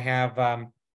 Oh, and I have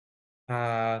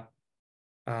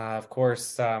of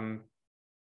course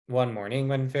one morning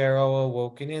when Pharaoh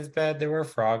awoke in his bed, there were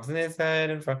frogs in his head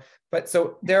and but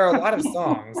so there are a lot of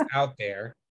songs out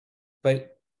there,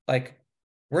 but like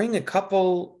bring a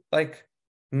couple like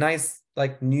nice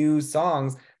like new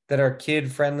songs that are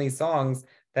kid friendly songs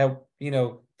that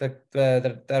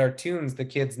that are tunes the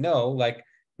kids know, like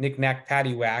Knick Knack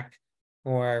Paddywhack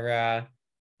or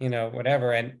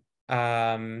whatever, and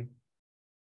um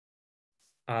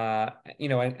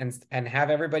and have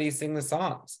everybody sing the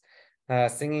songs.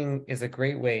 Singing is a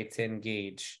great way to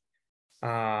engage.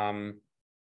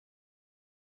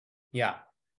 Yeah.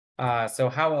 So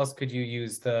how else could you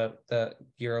use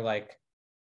your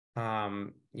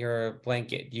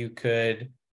blanket? You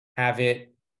could have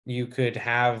it, you could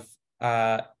have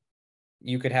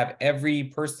every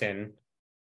person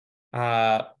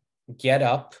get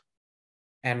up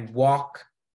and walk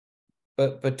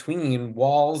between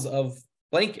walls of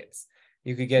blankets.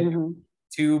 You could get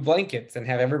two blankets and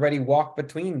have everybody walk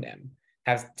between them.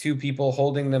 Have two people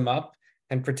holding them up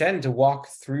and pretend to walk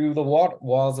through the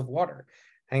walls of water.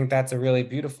 I think that's a really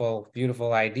beautiful,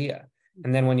 beautiful idea.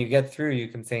 And then when you get through, you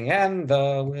can sing, and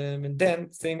the women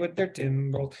dancing with their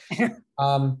timbrels. I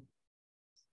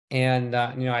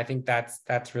think that's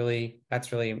a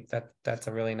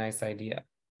really nice idea.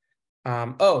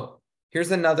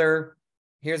 Here's another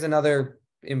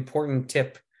important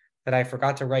tip that I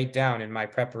forgot to write down in my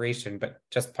preparation, but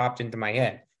just popped into my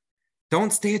head.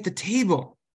 Don't stay at the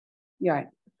table. Yeah.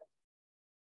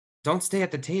 Don't stay at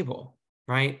the table,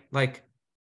 right? Like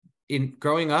in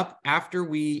growing up, after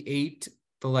we ate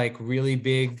the like really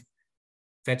big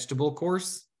vegetable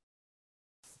course,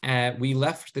 we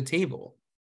left the table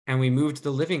and we moved to the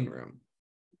living room.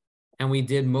 And we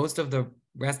did most of the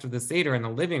rest of the Seder in the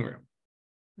living room.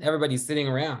 Everybody's sitting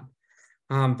around.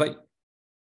 But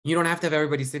you don't have to have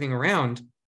everybody sitting around.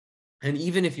 And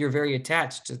even if you're very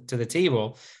attached to the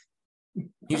table,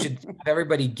 you should have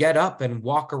everybody get up and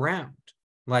walk around.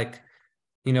 Like,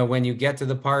 when you get to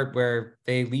the part where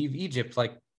they leave Egypt,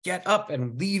 like get up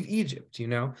and leave Egypt,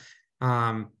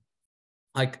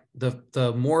 like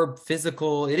the more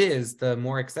physical it is, the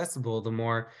more accessible, the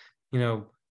more,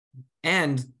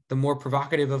 and the more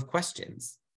provocative of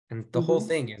questions. And the whole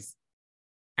thing is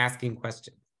asking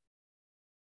questions.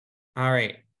 All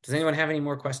right. Does anyone have any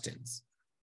more questions?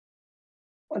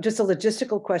 Well, just a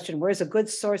logistical question. Where's a good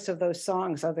source of those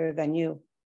songs other than you?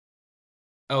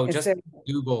 Oh, Is just there-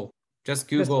 Google. Just Just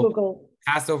Google Google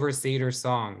Passover Seder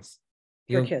songs.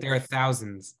 for kids. There are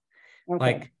thousands. Okay.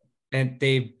 Like, and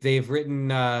they've written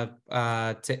to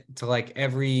like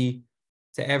every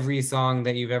song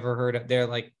that you've ever heard of.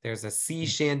 There's a sea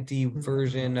shanty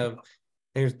version of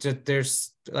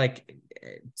there's like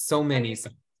so many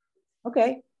songs.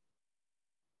 Okay.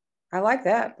 I like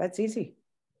that. That's easy.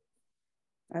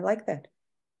 I like that.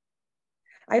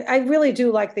 I really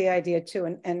do like the idea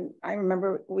too. And I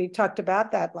remember we talked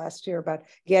about that last year, about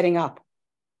getting up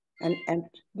and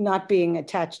not being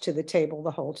attached to the table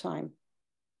the whole time.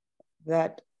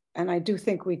 And I do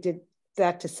think we did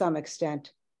that to some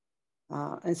extent.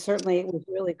 And certainly it was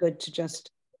really good to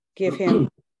just give him,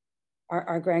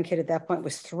 our grandkid at that point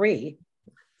was 3,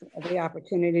 the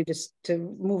opportunity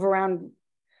to move around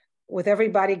with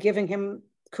everybody giving him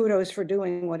kudos for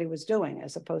doing what he was doing,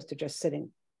 as opposed to just sitting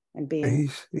and being.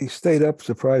 He stayed up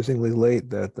surprisingly late,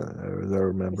 that as I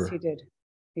remember. Yes, he did.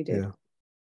 He did.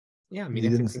 Yeah, I mean,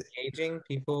 if it's engaging,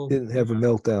 people didn't have a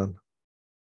meltdown.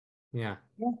 Yeah.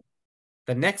 Yeah.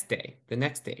 The next day,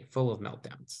 full of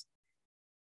meltdowns.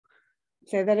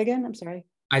 Say that again. I'm sorry.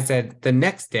 I said the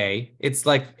next day, it's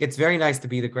very nice to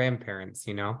be the grandparents,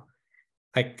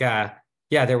 like,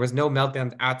 yeah, there was no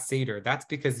meltdowns at Seder. That's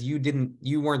because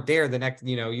you weren't there the next,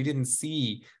 you didn't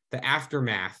see the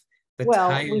aftermath. Well,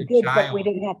 we did, but we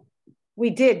didn't have,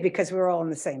 we did because we were all in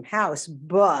the same house,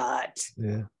 but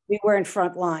yeah, we were in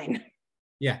front line.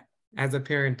 Yeah. As a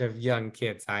parent of young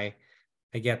kids, I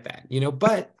get that,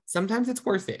 but sometimes it's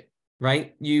worth it,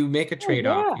 right? You make a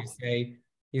trade-off. Yeah.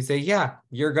 You say, yeah,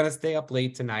 you're going to stay up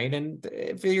late tonight. And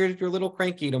if you're a little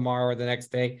cranky tomorrow or the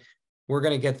next day, we're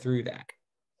going to get through that.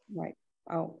 Right.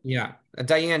 Oh. Yeah.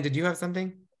 Diane, did you have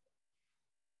something?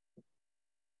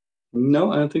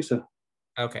 No, I don't think so.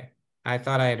 Okay. I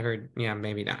thought I had heard. Yeah,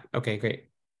 maybe not. Okay, great.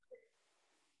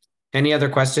 Any other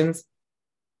questions?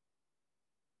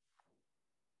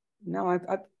 No, I'm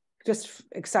just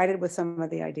excited with some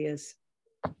of the ideas.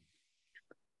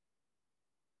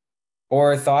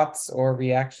 Or thoughts or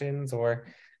reactions or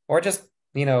just,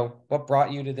 what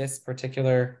brought you to this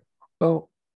particular?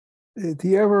 Well, do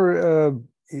you ever,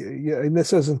 and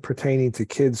this isn't pertaining to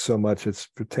kids so much, it's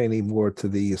pertaining more to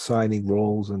the assigning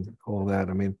roles and all that.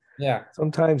 I mean, yeah,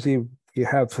 sometimes you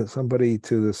have somebody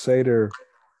to the Seder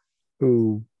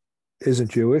who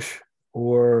isn't Jewish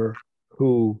or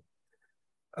who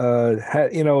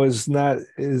is not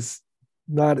as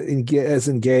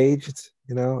engaged,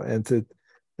 and to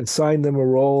assign them a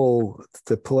role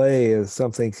to play as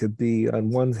something could be on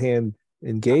one hand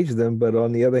engage them, but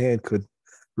on the other hand could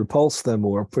repulse them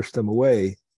or push them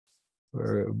away.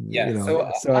 Or Yeah.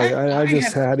 So so I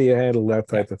just how do you handle that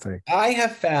yeah, type of thing? I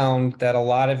have found that a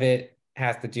lot of it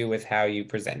has to do with how you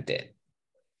present it.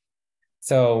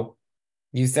 So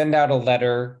you send out a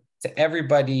letter to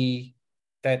everybody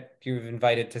that you've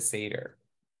invited to Seder.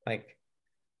 Like,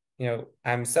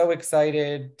 I'm so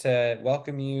excited to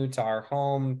welcome you to our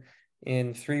home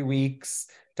in 3 weeks.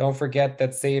 Don't forget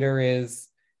that Seder is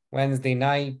Wednesday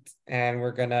night, and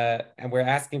we're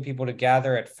asking people to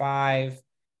gather at 5.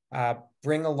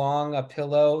 Bring along a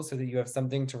pillow so that you have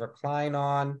something to recline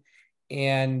on,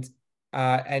 and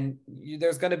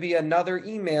there's going to be another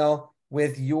email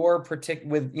with your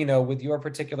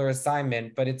particular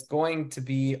assignment, but it's going to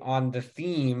be on the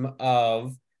theme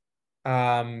of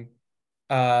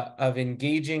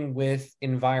engaging with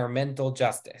environmental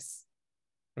justice.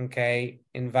 Okay,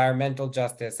 environmental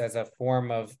justice as a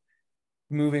form of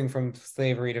moving from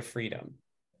slavery to freedom.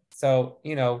 So,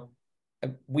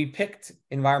 we picked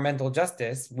environmental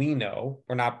justice. We know,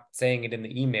 we're not saying it in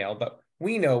the email, but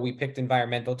we know we picked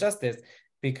environmental justice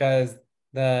because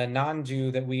the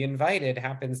non-Jew that we invited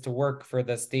happens to work for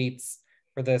the state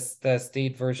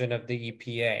version of the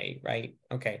EPA, right?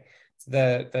 Okay. It's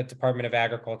the Department of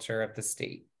Agriculture of the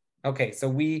state. Okay, so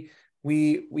we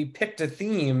picked a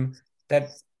theme that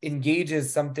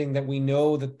engages something that we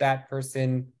know that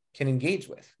person can engage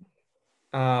with.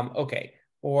 Okay.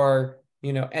 Or,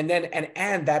 and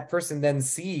that person then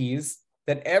sees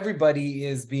that everybody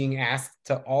is being asked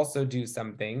to also do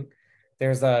something.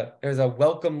 There's a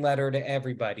welcome letter to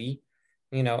everybody,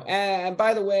 and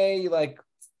by the way,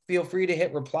 feel free to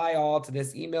hit reply all to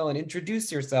this email and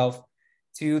introduce yourself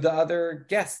to the other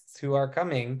guests who are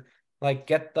coming.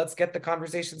 Let's get the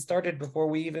conversation started before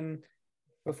we even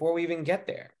get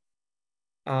there.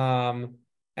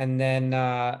 And then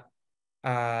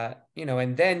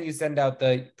and then you send out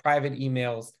the private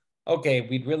emails. Okay,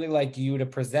 we'd really like you to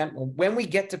present when we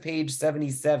get to page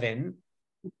 77.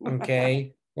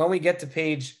 Okay, when we get to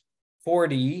page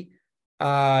 40,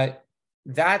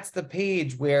 that's the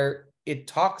page where it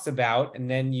talks about, and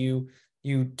then you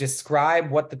describe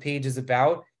what the page is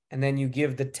about, and then you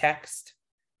give the text,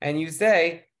 and you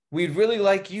say, we'd really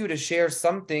like you to share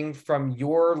something from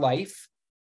your life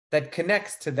that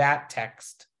connects to that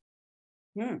text.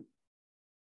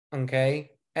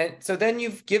 Okay. And so then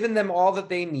you've given them all that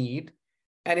they need.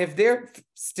 And if they're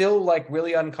still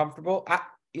really uncomfortable,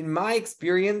 in my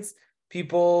experience,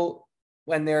 people,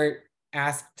 when they're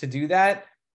asked to do that,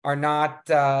 are not,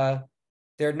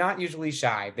 they're not usually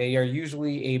shy. They are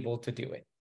usually able to do it.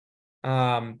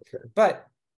 But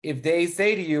if they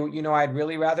say to you, I'd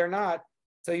really rather not.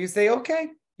 So you say, okay,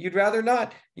 you'd rather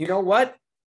not. You know what?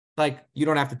 You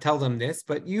don't have to tell them this,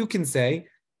 but you can say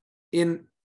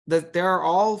there are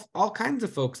all kinds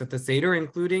of folks at the Seder,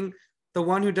 including the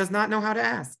one who does not know how to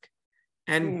ask.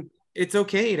 And it's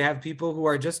okay to have people who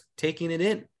are just taking it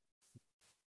in.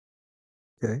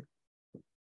 Okay.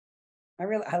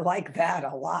 I like that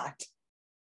a lot.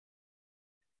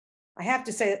 I have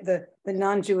to say that the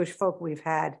non-Jewish folk we've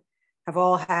had have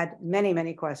all had many,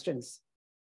 many questions.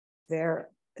 There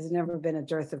has never been a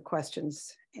dearth of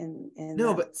questions in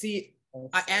No, but see,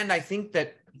 I think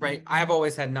that, right, I've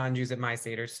always had non-Jews at my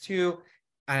Seders too.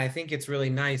 And I think it's really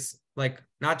nice,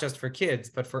 not just for kids,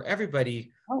 but for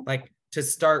everybody, to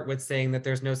start with saying that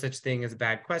there's no such thing as a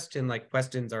bad question.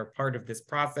 Questions are part of this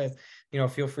process.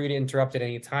 Feel free to interrupt at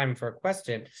any time for a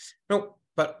question. No,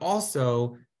 but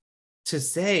also to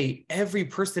say every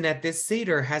person at this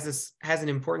Seder has an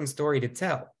important story to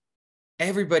tell.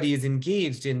 Everybody is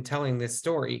engaged in telling this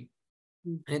story.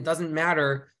 And it doesn't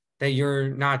matter that you're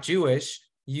not Jewish,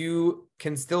 you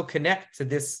can still connect to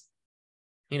this,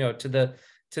 to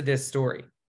this story.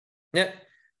 Now,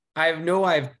 I know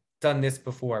I've done this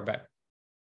before, but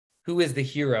who is the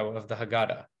hero of the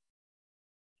Haggadah?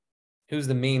 Who's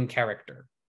the main character?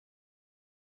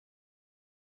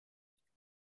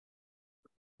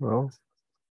 Well,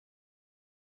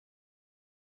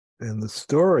 in the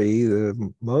story,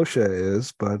 Moshe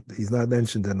is, but he's not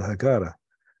mentioned in the Haggadah.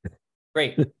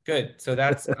 Great, good. So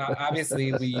that's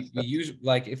obviously we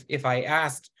usually if I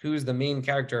asked who's the main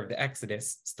character of the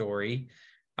Exodus story,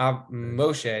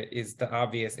 Moshe is the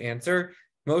obvious answer.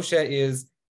 Moshe is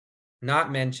not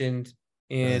mentioned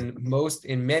in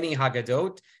many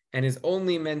Haggadot and is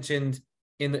only mentioned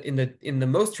in the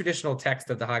most traditional text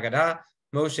of the Haggadah,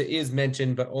 Moshe is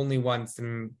mentioned, but only once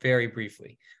and very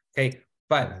briefly. Okay,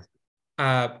 but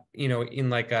in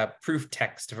like a proof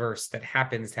text verse that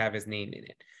happens to have his name in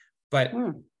it. But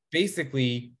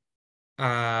basically,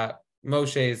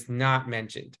 Moshe is not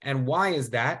mentioned. And why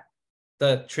is that?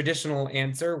 The traditional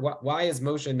answer. Why is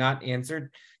Moshe not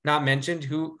mentioned?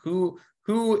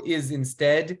 Who is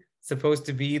instead supposed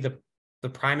to be the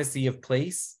primacy of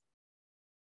place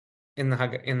in the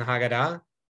Haggadah?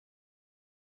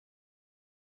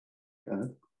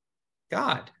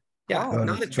 God. Yeah, Oh.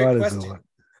 not a trick question.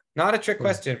 Not a trick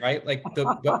question, right? Like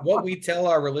what we tell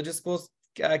our religious school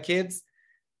kids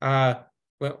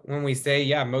when we say,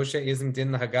 yeah, Moshe isn't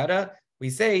in the Haggadah, we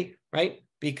say, right,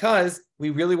 because we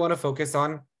really want to focus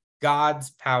on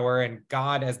God's power and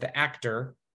God as the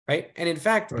actor, right? And in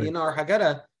fact, in our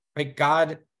Haggadah, right,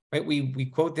 God, right, we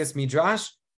quote this midrash,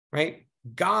 right?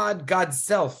 God's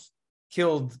self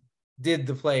did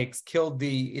the plagues, killed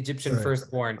the Egyptian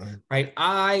firstborn, right?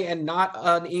 I am not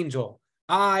an angel.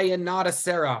 I am not a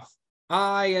seraph.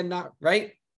 I am not,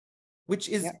 right? Which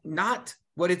is not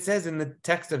what it says in the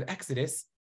text of Exodus,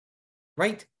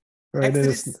 right?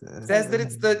 Exodus says that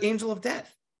it's the angel of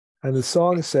death. And the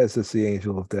song says it's the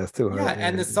angel of death too. Yeah,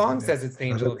 and the song says it's the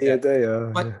angel of death.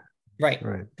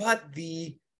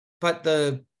 But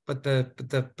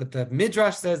the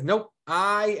midrash says, nope,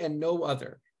 I and no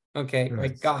other. Okay,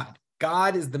 right?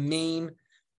 God is the main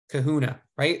kahuna,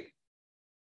 right?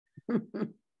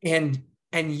 and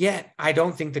yet I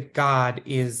don't think that God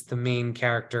is the main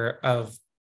character of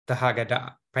the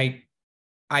Haggadah, right?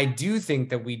 I do think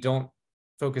that we don't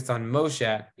focus on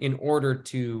Moshe in order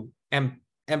to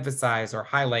emphasize or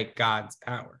highlight God's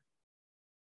power.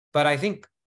 But I think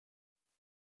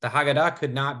the Haggadah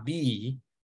could not be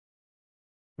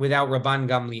without Rabban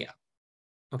Gamliel.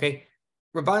 Okay,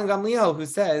 Rabban Gamliel, who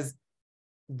says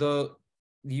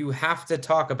you have to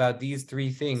talk about these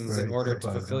three things in order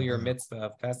to fulfill your mitzvah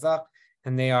of Pesach,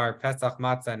 and they are Pesach,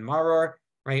 Matzah, and Maror,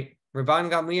 right?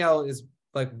 Rabban Gamliel is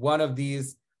like one of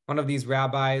these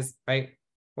rabbis, right?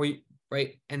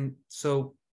 And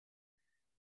so,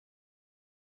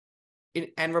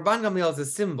 and Rabban Gamliel is a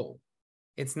symbol.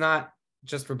 It's not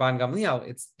just Rabban Gamliel.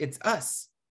 It's us.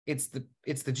 It's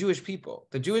the Jewish people.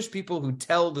 The Jewish people who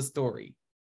tell the story.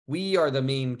 We are the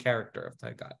main character of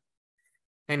Haggadah.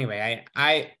 Anyway,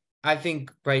 I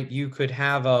think, right, you could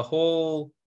have a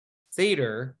whole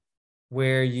Seder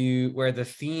where the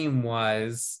theme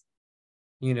was,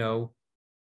 who's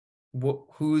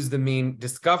the main,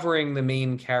 discovering the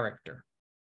main character.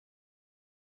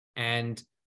 And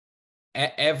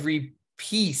every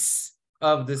piece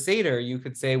of the Seder, you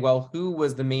could say, well, who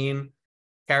was the main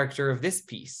character of this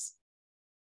piece?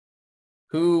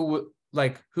 Who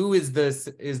is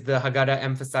the Haggadah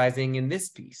emphasizing in this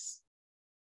piece?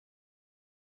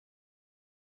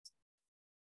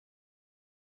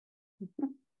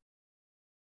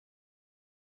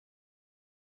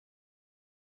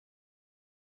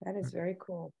 That is very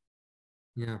cool.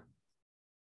 Yeah.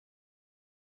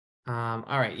 All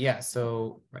right. Yeah.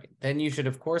 So, right. Then you should,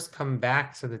 of course, come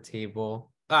back to the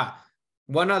table.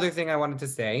 One other thing I wanted to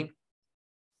say.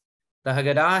 The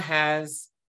Haggadah has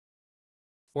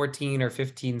 14 or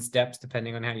 15 steps,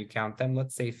 depending on how you count them.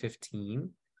 Let's say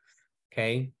 15.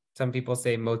 Okay. Some people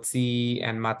say motzi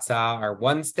and matzah are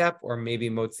one step, or maybe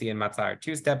motzi and matzah are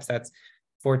two steps. That's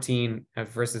 14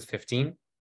 versus 15.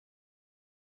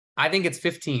 I think it's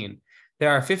 15.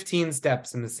 There are 15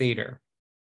 steps in the Seder.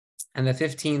 And the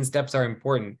 15 steps are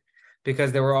important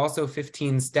because there were also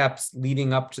 15 steps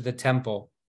leading up to the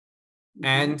temple.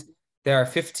 And there are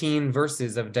 15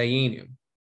 verses of Dayenu.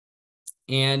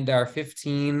 And there are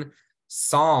 15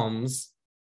 psalms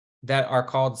that are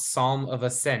called Psalm of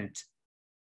Ascent,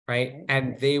 right?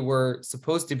 And they were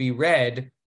supposed to be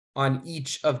read on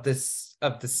each of the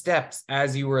steps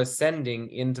as you were ascending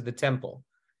into the temple,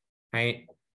 right?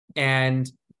 And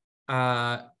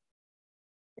the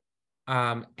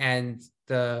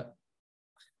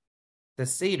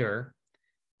Seder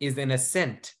is an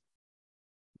ascent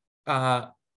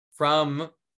from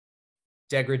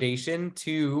degradation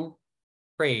to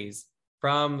praise,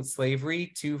 from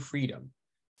slavery to freedom,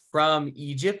 from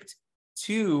Egypt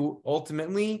to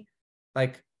ultimately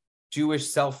like Jewish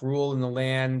self-rule in the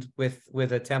land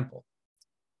with a temple.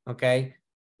 Okay,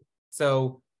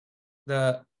 so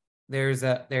there's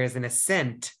an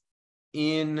ascent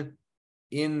in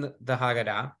the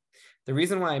Haggadah. The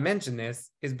reason why I mention this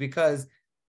is because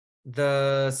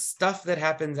the stuff that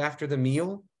happens after the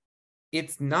meal,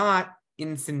 it's not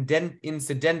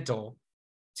incidental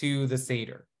to the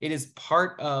Seder. It is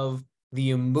part of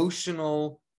the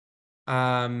emotional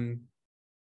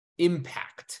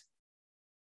impact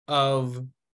of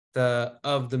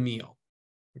the meal,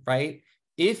 right?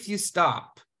 If you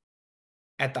stop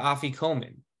at the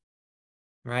afikomen,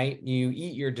 right? You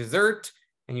eat your dessert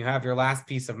and you have your last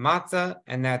piece of matzah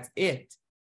and that's it.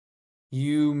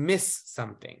 You miss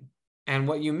something. And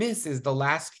what you miss is the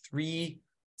last 3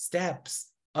 steps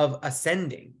of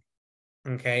ascending.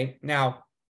 Okay. Now,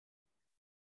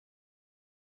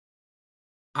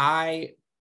 I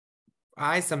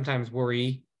sometimes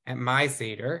worry at my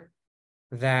Seder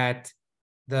that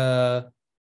the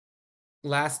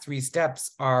last 3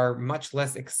 steps are much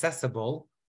less accessible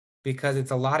because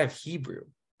it's a lot of Hebrew,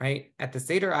 right? At the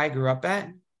Seder I grew up at,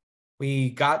 we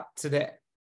got to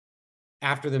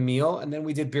after the meal, and then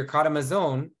we did Birkat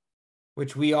HaMazon,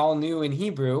 which we all knew in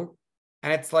Hebrew,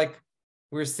 and it's like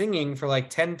we're singing for like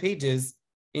 10 pages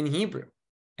in Hebrew.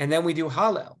 And then we do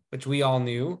Hallel, which we all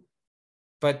knew,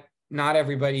 but not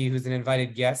everybody who's an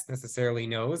invited guest necessarily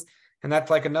knows. And that's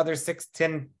like another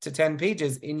 10 to 10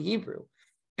 pages in Hebrew.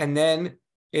 And then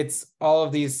it's all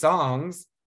of these songs,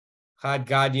 Chad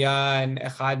Gadya and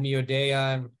Echad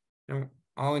Miyodea, and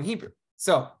all in Hebrew.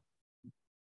 So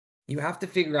you have to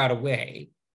figure out a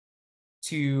way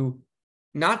to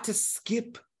not to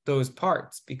skip those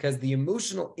parts, because the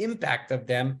emotional impact of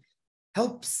them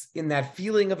helps in that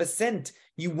feeling of ascent.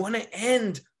 You want to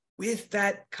end with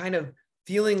that kind of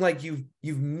feeling like you've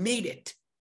made it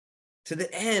to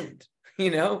the end,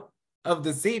 of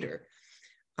the Seder.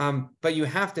 But you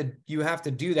have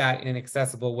to do that in an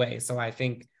accessible way. So I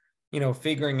think,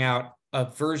 figuring out a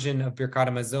version of Birkat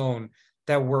HaMazon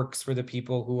that works for the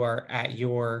people who are at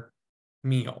your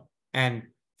meal, and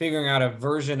figuring out a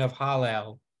version of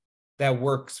Hallel that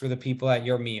works for the people at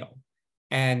your meal,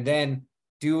 and then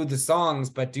do the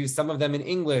songs, but do some of them in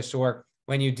English. Or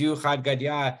when you do Chad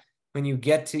Gadya, when you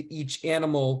get to each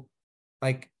animal,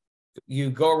 like you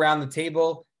go around the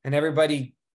table and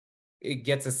everybody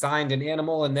gets assigned an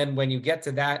animal, and then when you get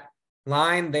to that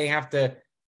line, they have to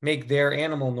make their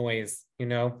animal noise,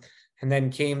 and then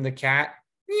came the cat,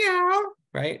 meow,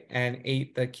 right, and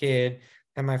ate the kid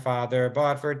that my father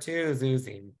bought for 2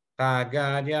 zuzim. Chad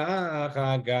Gadya,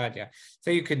 Chad Gadya. So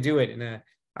you could do it in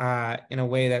a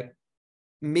way that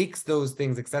makes those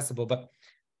things accessible. But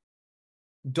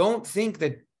don't think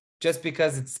that just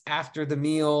because it's after the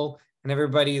meal and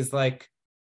everybody is like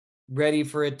ready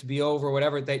for it to be over,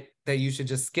 whatever, that you should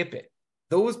just skip it.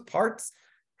 Those parts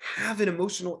have an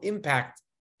emotional impact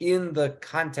in the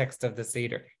context of the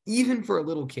Seder, even for a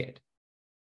little kid,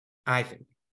 I think.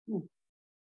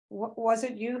 Was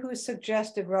it you who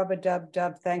suggested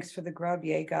rub-a-dub-dub, thanks for the grub,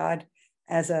 yay God,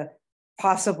 as a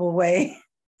possible way?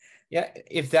 Yeah,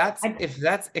 if that's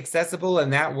accessible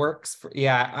and that works for,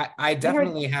 I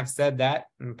definitely have said that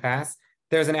in the past.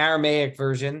 There's an Aramaic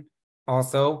version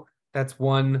also. That's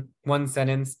one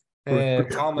sentence.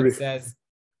 Talmud says,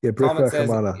 Brit Talmud says,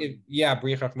 Rachmana.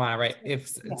 Brit Rachmana, right?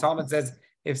 If Talmud says,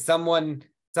 if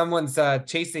someone's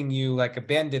chasing you, like a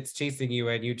bandit's chasing you,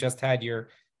 and you just had your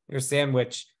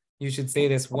sandwich, you should say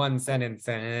this one sentence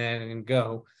and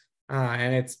go.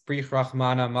 And it's Brit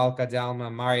Rachmana, Malka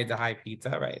Dalma, Mari Dahai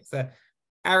Pizza, right? It's the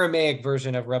Aramaic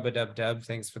version of Rub-a-Dub-Dub.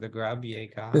 Thanks for the grub,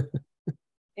 Yeka.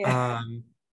 Yeah.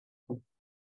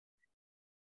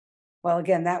 Well,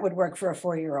 again, that would work for a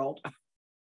 4-year-old.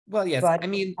 Well, yes. But I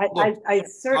mean, look, I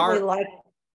certainly like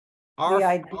our the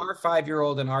idea. Our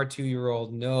 5-year-old and our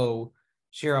 2-year-old know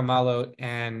Shira Malot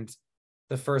and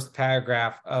the first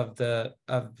paragraph of Birkat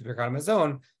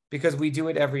HaMazon because we do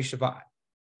it every Shabbat.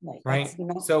 Right.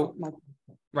 So,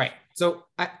 right. So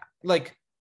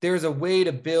there's a way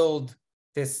to build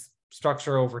this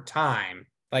structure over time.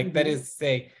 Like that is to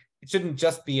say, it shouldn't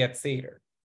just be at Seder.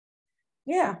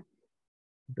 Yeah.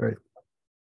 Right.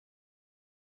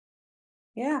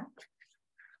 Yeah.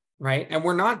 Right. And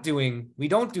we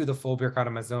don't do the full Birkat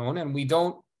HaMazon, and we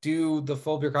don't do the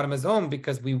full Birkat HaMazon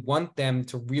because we want them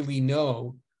to really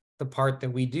know the part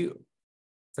that we do.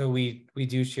 So we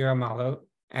do Shira Malot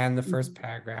and the first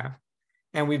paragraph,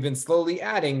 and we've been slowly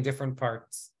adding different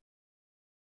parts.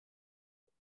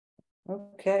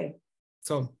 Okay.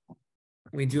 So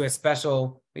we do a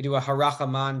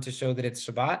harachaman to show that it's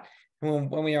Shabbat. When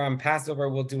we are on Passover,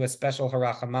 we'll do a special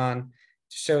harachaman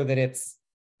to show that it's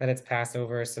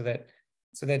Passover, so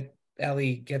that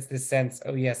Ellie gets this sense,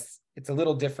 oh yes, it's a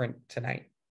little different tonight.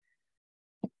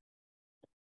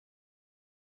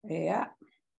 Yeah.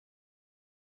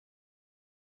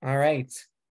 All right.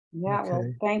 Yeah. Okay.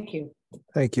 Well, thank you.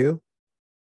 Thank you.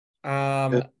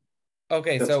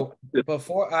 Okay, so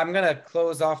before I'm gonna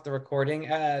close off the recording,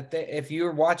 if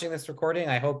you're watching this recording,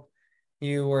 I hope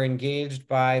you were engaged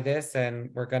by this, and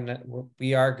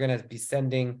we are gonna be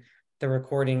sending the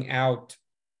recording out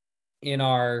in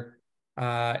our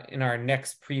in our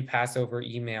next pre-Passover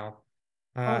email,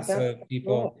 that's so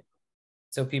people cool.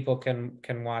 so people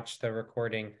can watch the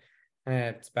recording.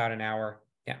 It's about an hour.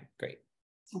 Yeah, great.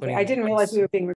 Okay, I didn't realize we were being